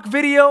TikTok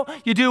video,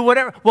 you do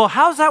whatever. Well,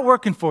 how's that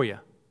working for you?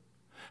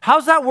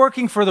 How's that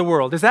working for the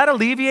world? Is that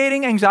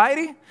alleviating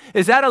anxiety?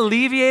 Is that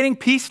alleviating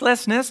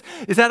peacelessness?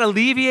 Is that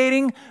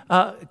alleviating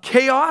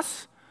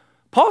chaos?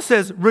 Paul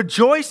says,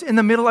 rejoice in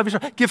the middle of your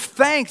struggle. Give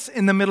thanks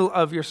in the middle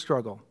of your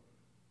struggle.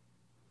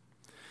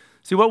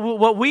 See,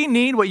 what we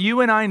need, what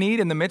you and I need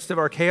in the midst of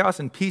our chaos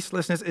and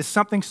peacelessness is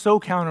something so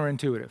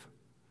counterintuitive,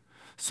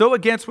 so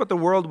against what the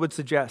world would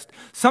suggest,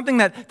 something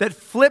that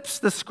flips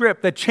the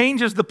script, that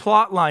changes the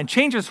plot line,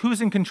 changes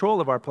who's in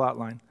control of our plot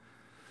line,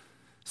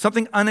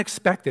 something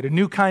unexpected, a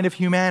new kind of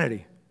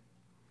humanity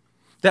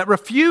that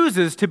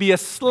refuses to be a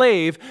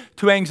slave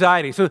to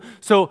anxiety.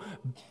 So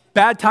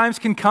bad times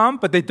can come,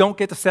 but they don't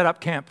get to set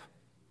up camp.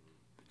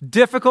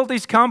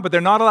 Difficulties come, but they're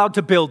not allowed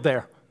to build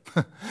there.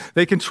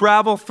 They can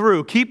travel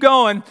through. Keep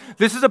going.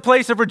 This is a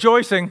place of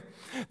rejoicing.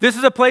 This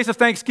is a place of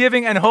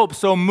thanksgiving and hope,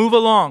 so move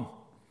along.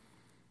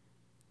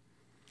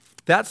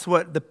 That's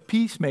what the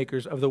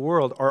peacemakers of the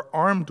world are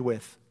armed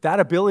with, that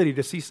ability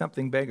to see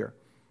something bigger.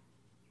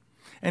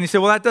 And you say,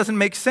 well, that doesn't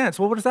make sense.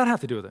 Well, what does that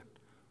have to do with it?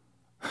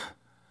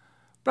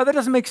 But that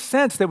doesn't make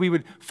sense that we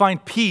would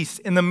find peace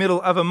in the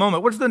middle of a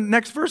moment. What does the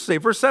next verse say?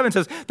 Verse 7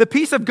 says, the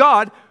peace of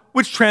God,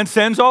 which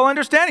transcends all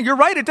understanding. You're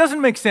right, it doesn't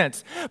make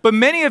sense. But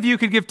many of you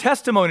could give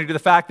testimony to the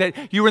fact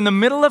that you were in the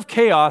middle of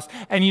chaos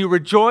and you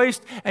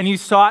rejoiced and you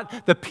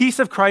sought the peace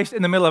of Christ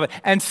in the middle of it.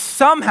 And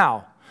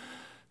somehow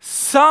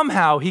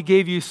he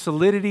gave you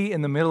solidity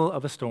in the middle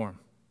of a storm.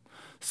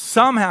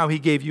 Somehow he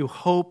gave you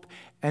hope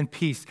and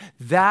peace.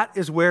 That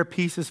is where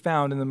peace is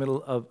found in the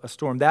middle of a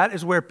storm. That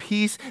is where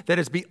peace that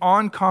is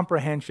beyond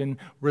comprehension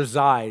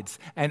resides,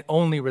 and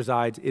only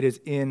resides. It is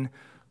in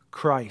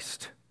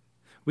Christ.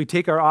 We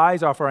take our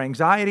eyes off our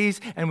anxieties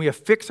and we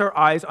affix our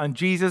eyes on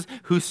Jesus,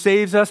 who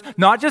saves us,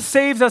 not just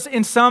saves us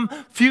in some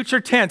future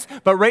tense,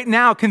 but right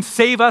now can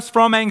save us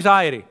from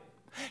anxiety,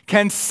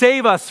 can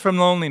save us from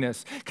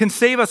loneliness, can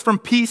save us from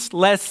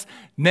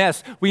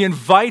peacelessness. We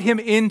invite him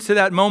into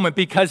that moment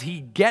because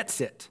he gets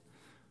it.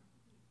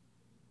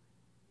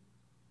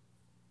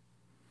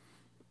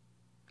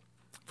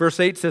 Verse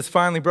 8 says,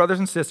 finally, brothers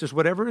and sisters,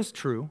 whatever is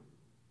true,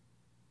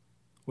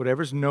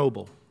 whatever is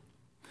noble,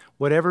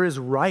 whatever is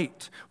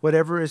right,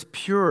 whatever is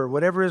pure,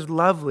 whatever is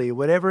lovely,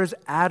 whatever is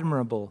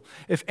admirable,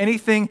 if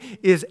anything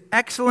is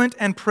excellent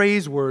and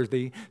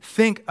praiseworthy,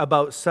 think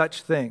about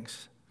such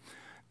things.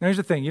 Now here's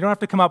the thing. You don't have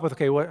to come up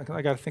with,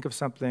 I got to think of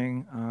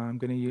something.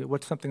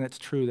 What's something that's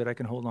true that I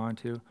can hold on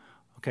to?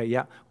 Okay,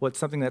 yeah. What's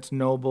something that's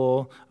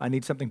noble? I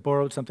need something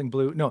borrowed, something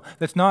blue. No,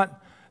 that's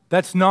not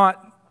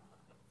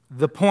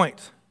the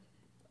point.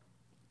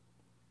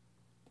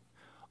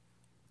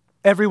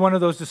 Every one of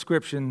those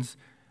descriptions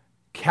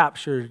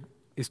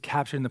is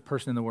captured in the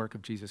person and the work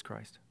of Jesus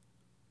Christ.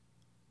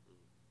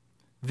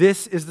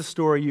 This is the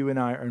story you and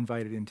I are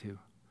invited into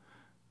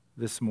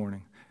this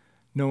morning.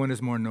 No one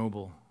is more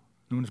noble,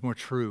 no one is more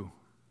true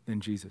than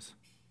Jesus.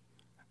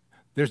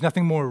 There's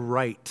nothing more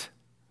right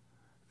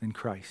than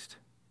Christ.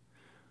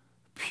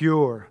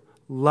 Pure,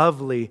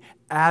 lovely,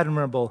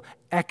 admirable,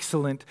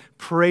 excellent,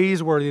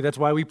 praiseworthy. That's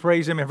why we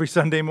praise him every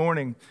Sunday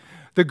morning.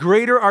 The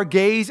greater our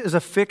gaze is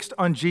affixed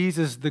on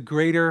Jesus, the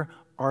greater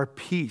our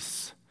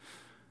peace.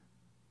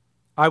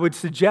 I would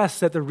suggest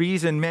that the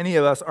reason many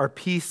of us are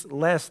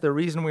peaceless, the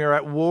reason we are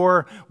at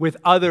war with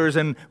others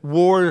and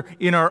war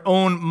in our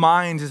own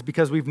minds, is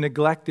because we've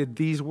neglected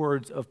these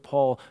words of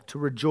Paul to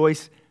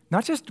rejoice,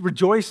 not just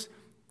rejoice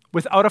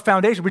without a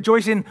foundation,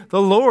 rejoice in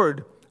the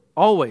Lord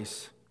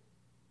always.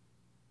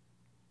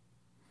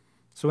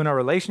 So in our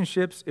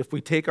relationships, if we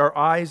take our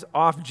eyes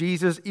off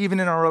Jesus, even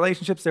in our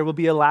relationships, there will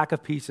be a lack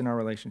of peace in our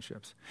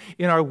relationships.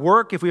 In our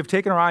work, if we have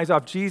taken our eyes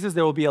off Jesus,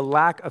 there will be a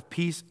lack of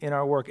peace in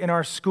our work. In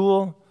our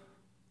school.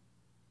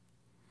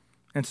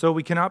 And so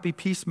we cannot be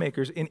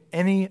peacemakers in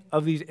any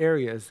of these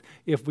areas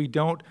if we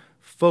don't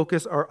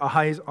focus our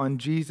eyes on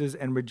Jesus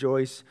and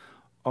rejoice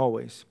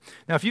always.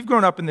 Now, if you've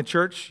grown up in the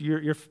church,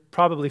 you're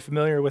probably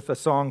familiar with a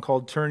song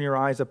called Turn Your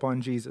Eyes Upon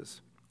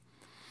Jesus.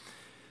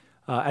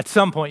 At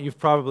some point, you've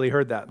probably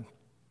heard that.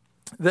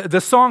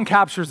 The song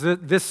captures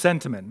this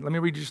sentiment. Let me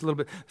read you just a little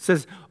bit. It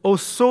says, "O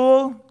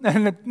soul,"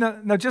 and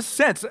now just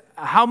sense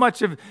how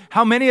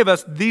many of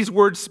us these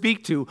words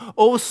speak to.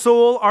 "O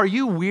soul, are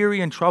you weary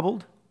and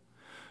troubled?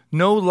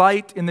 No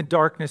light in the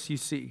darkness you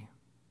see.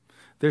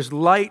 There's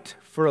light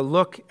for a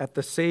look at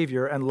the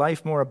Savior and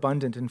life more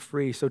abundant and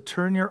free. So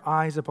turn your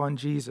eyes upon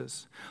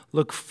Jesus.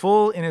 Look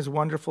full in his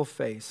wonderful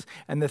face,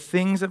 and the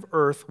things of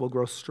earth will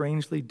grow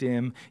strangely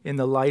dim in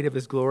the light of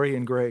his glory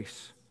and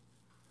grace.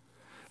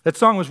 That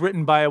song was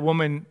written by a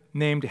woman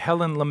named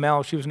Helen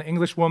Lamell. She was an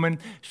English woman.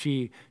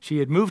 She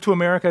had moved to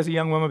America as a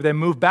young woman, but then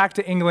moved back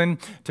to England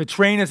to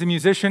train as a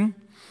musician.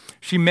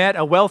 She met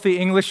a wealthy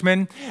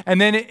Englishman,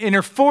 and then in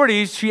her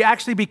 40s, she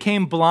actually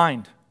became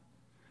blind.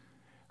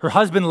 Her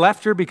husband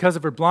left her because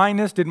of her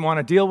blindness, didn't want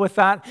to deal with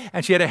that,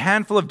 and she had a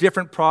handful of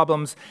different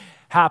problems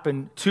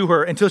happen to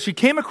her until she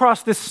came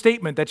across this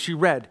statement that she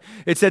read.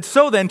 It said,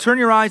 "So then, turn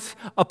your eyes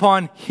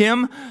upon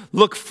him,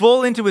 look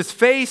full into his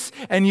face,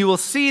 and you will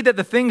see that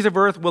the things of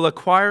earth will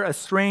acquire a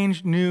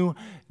strange new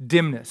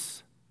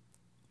dimness."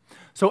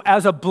 So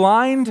as a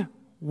blind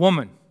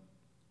woman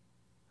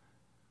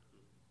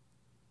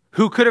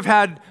who could have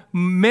had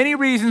many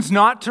reasons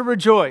not to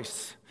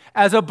rejoice,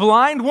 as a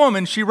blind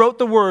woman, she wrote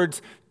the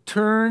words,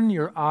 "Turn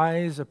your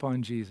eyes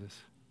upon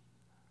Jesus.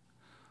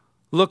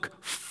 Look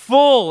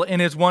full in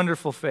his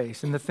wonderful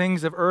face, and the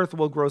things of earth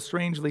will grow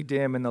strangely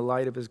dim in the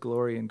light of his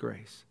glory and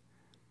grace."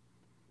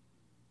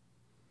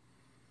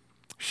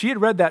 She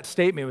had read that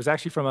statement. It was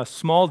actually from a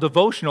small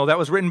devotional that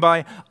was written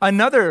by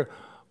another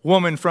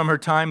woman from her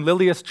time,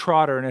 Lilias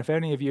Trotter. And if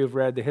any of you have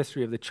read the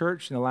history of the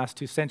church in the last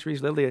 2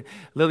 centuries,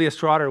 Lilias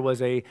Trotter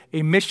was a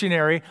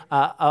missionary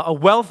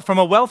from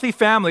a wealthy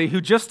family who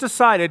just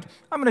decided,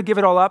 I'm going to give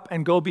it all up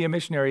and go be a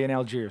missionary in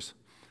Algiers.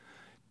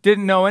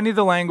 Didn't know any of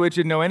the language,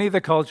 didn't know any of the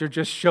culture,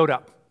 just showed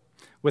up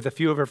with a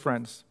few of her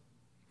friends.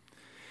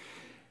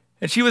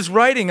 And she was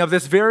writing of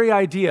this very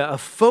idea of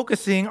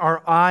focusing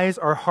our eyes,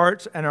 our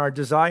hearts, and our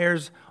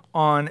desires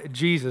on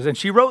Jesus. And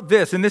she wrote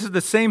this, and this is the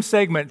same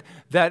segment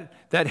that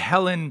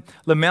Helen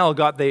Lamell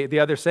got the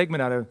other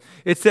segment out of.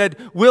 It said,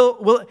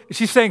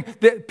 she's saying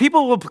that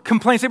people will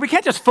complain, say, we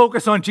can't just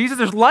focus on Jesus.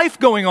 There's life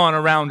going on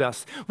around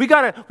us. We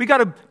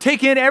gotta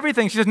take in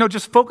everything. She says, no,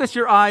 just focus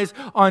your eyes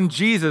on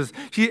Jesus.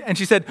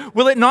 She said,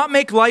 will it not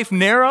make life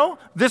narrow,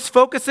 this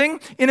focusing?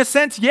 In a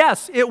sense,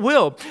 yes, it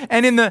will.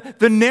 And in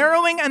the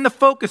narrowing and the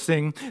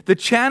focusing, the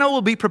channel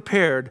will be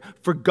prepared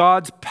for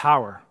God's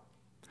power.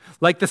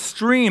 Like the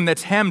stream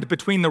that's hemmed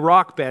between the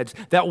rock beds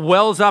that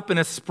wells up in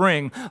a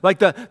spring, like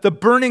the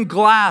burning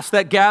glass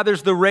that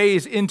gathers the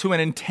rays into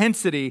an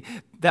intensity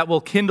that will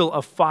kindle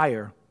a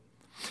fire.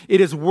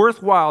 It is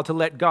worthwhile to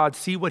let God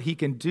see what he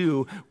can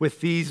do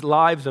with these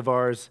lives of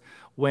ours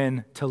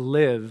when to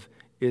live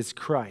is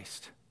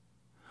Christ.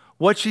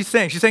 What she's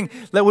saying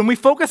that when we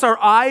focus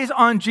our eyes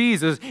on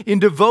Jesus in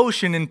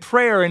devotion and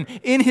prayer and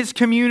in his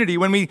community,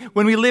 when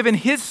we live in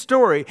his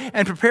story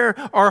and prepare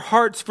our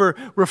hearts for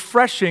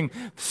refreshing,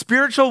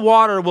 spiritual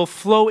water will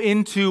flow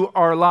into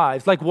our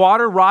lives, like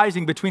water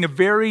rising between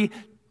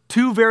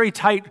two very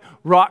tight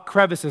rock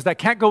crevices that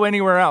can't go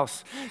anywhere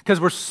else.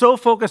 Because we're so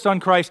focused on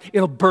Christ,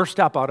 it'll burst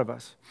up out of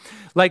us.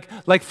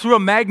 Like through a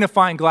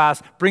magnifying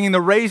glass, bringing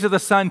the rays of the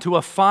sun to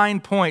a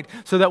fine point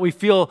so that we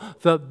feel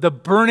the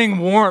burning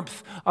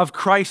warmth of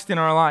Christ in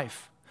our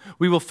life.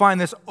 We will find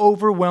this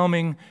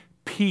overwhelming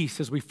peace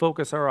as we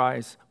focus our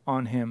eyes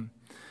on him.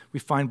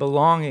 We find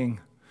belonging,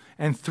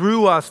 and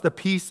through us, the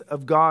peace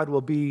of God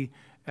will be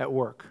at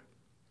work.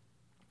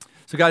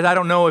 So guys, I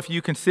don't know if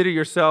you consider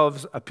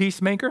yourselves a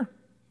peacemaker.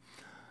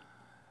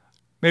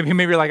 Maybe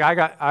you're like,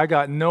 I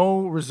got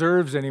no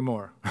reserves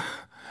anymore.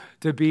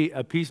 To be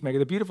a peacemaker.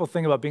 The beautiful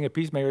thing about being a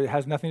peacemaker, it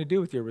has nothing to do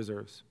with your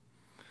reserves.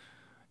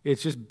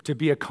 It's just to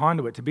be a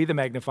conduit, to be the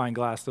magnifying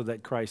glass so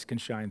that Christ can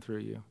shine through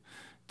you.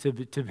 To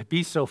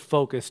be so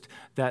focused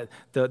that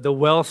the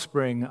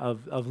wellspring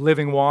of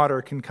living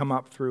water can come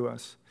up through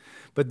us.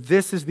 But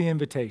this is the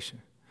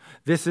invitation.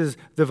 This is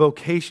the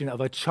vocation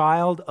of a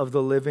child of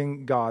the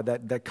living God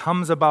that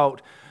comes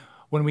about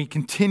when we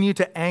continue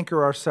to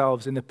anchor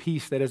ourselves in the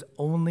peace that is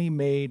only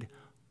made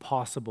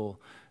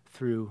possible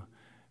through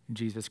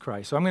Jesus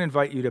Christ. So I'm going to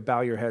invite you to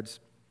bow your heads.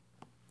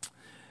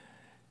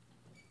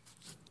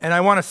 And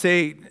I want to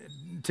say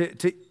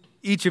to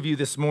each of you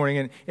this morning,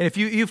 and if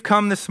you've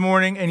come this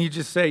morning and you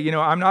just say,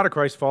 I'm not a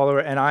Christ follower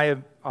and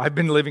I've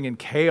been living in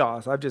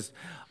chaos.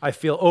 I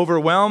feel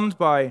overwhelmed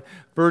by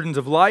burdens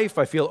of life.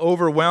 I feel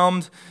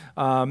overwhelmed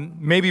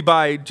maybe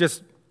by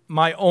just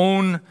my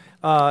own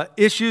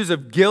issues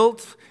of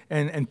guilt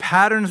and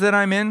patterns that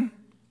I'm in.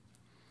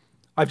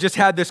 I've just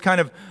had this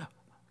kind of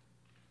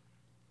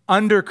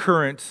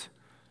undercurrent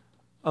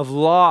of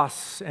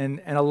loss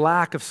and a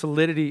lack of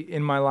solidity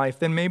in my life,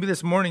 then maybe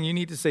this morning you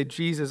need to say,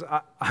 Jesus,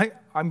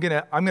 I'm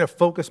gonna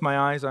focus my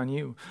eyes on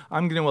you.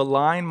 I'm going to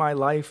align my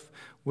life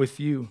with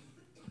you.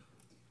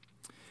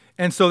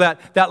 And so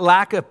that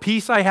lack of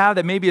peace I have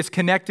that maybe is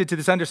connected to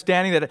this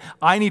understanding that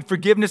I need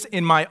forgiveness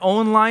in my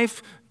own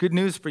life, good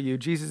news for you.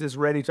 Jesus is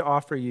ready to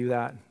offer you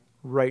that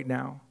right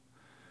now.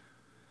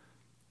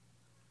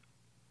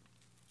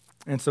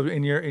 And so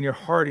in your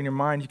heart, in your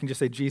mind, you can just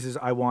say, Jesus,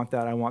 I want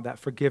that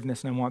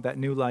forgiveness, and I want that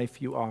new life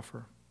you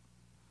offer.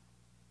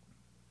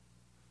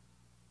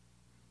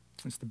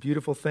 It's the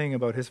beautiful thing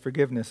about his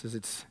forgiveness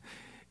is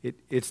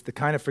It's the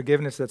kind of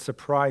forgiveness that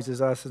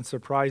surprises us and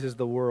surprises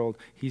the world.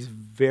 He's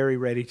very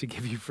ready to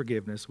give you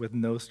forgiveness with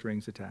no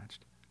strings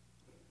attached.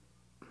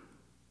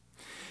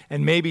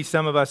 And maybe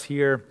some of us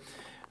here,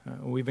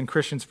 we've been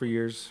Christians for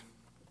years,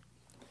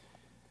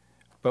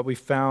 but we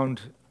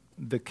found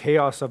the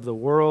chaos of the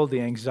world, the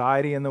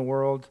anxiety in the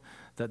world,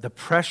 the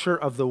pressure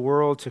of the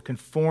world to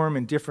conform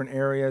in different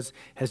areas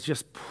has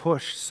just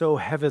pushed so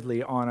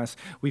heavily on us.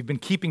 We've been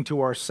keeping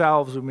to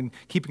ourselves. We've been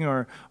keeping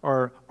our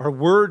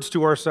words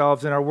to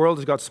ourselves, and our world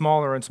has got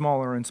smaller and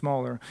smaller and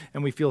smaller.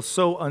 And we feel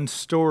so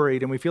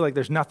unstoried, and we feel like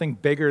there's nothing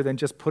bigger than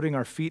just putting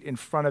our feet in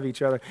front of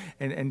each other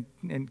and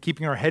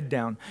keeping our head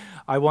down.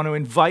 I want to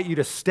invite you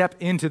to step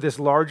into this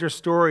larger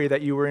story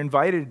that you were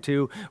invited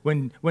to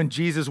when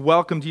Jesus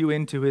welcomed you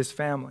into his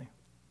family.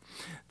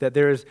 That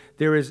there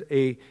is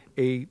a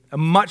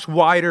much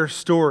wider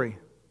story,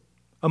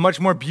 a much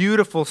more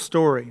beautiful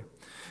story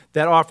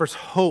that offers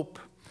hope,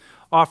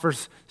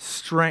 offers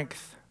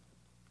strength.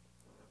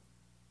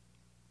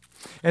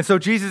 And so,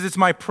 Jesus, it's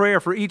my prayer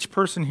for each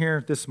person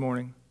here this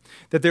morning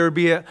that there would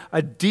be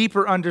a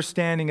deeper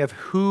understanding of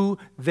who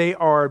they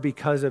are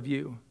because of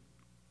you.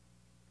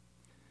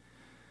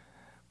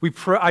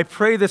 I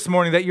pray this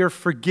morning that your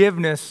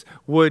forgiveness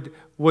would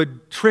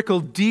trickle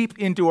deep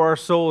into our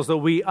souls, that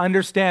we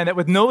understand that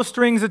with no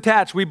strings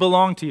attached, we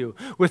belong to you.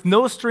 With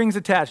no strings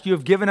attached, you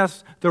have given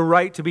us the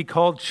right to be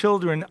called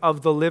children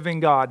of the living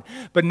God.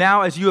 But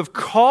now, as you have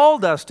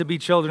called us to be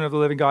children of the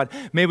living God,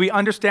 may we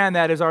understand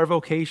that as our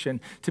vocation,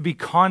 to be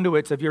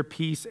conduits of your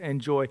peace and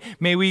joy.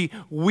 May we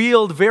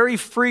wield very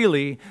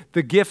freely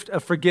the gift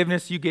of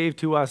forgiveness you gave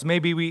to us. May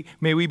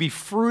we be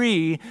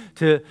free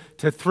to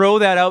throw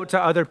that out to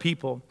other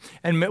people.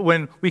 And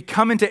when we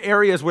come into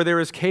areas where there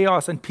is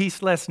chaos and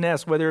peacelessness,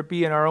 whether it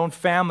be in our own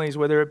families,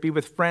 whether it be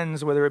with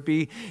friends, whether it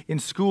be in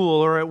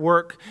school or at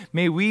work,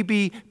 may we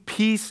be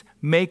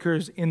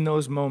peacemakers in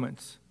those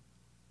moments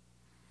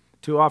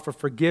to offer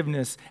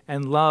forgiveness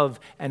and love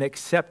and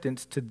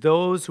acceptance to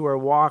those who are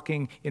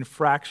walking in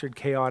fractured,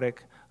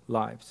 chaotic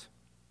lives.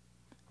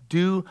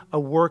 Do a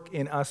work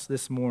in us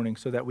this morning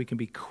so that we can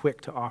be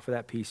quick to offer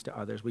that peace to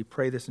others. We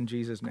pray this in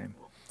Jesus' name.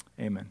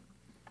 Amen.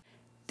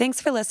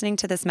 Thanks for listening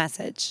to this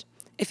message.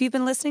 If you've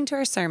been listening to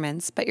our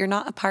sermons, but you're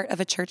not a part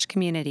of a church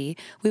community,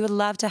 we would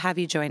love to have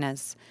you join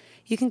us.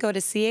 You can go to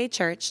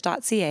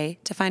cachurch.ca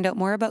to find out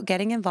more about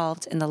getting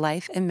involved in the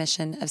life and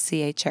mission of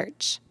CA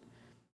Church.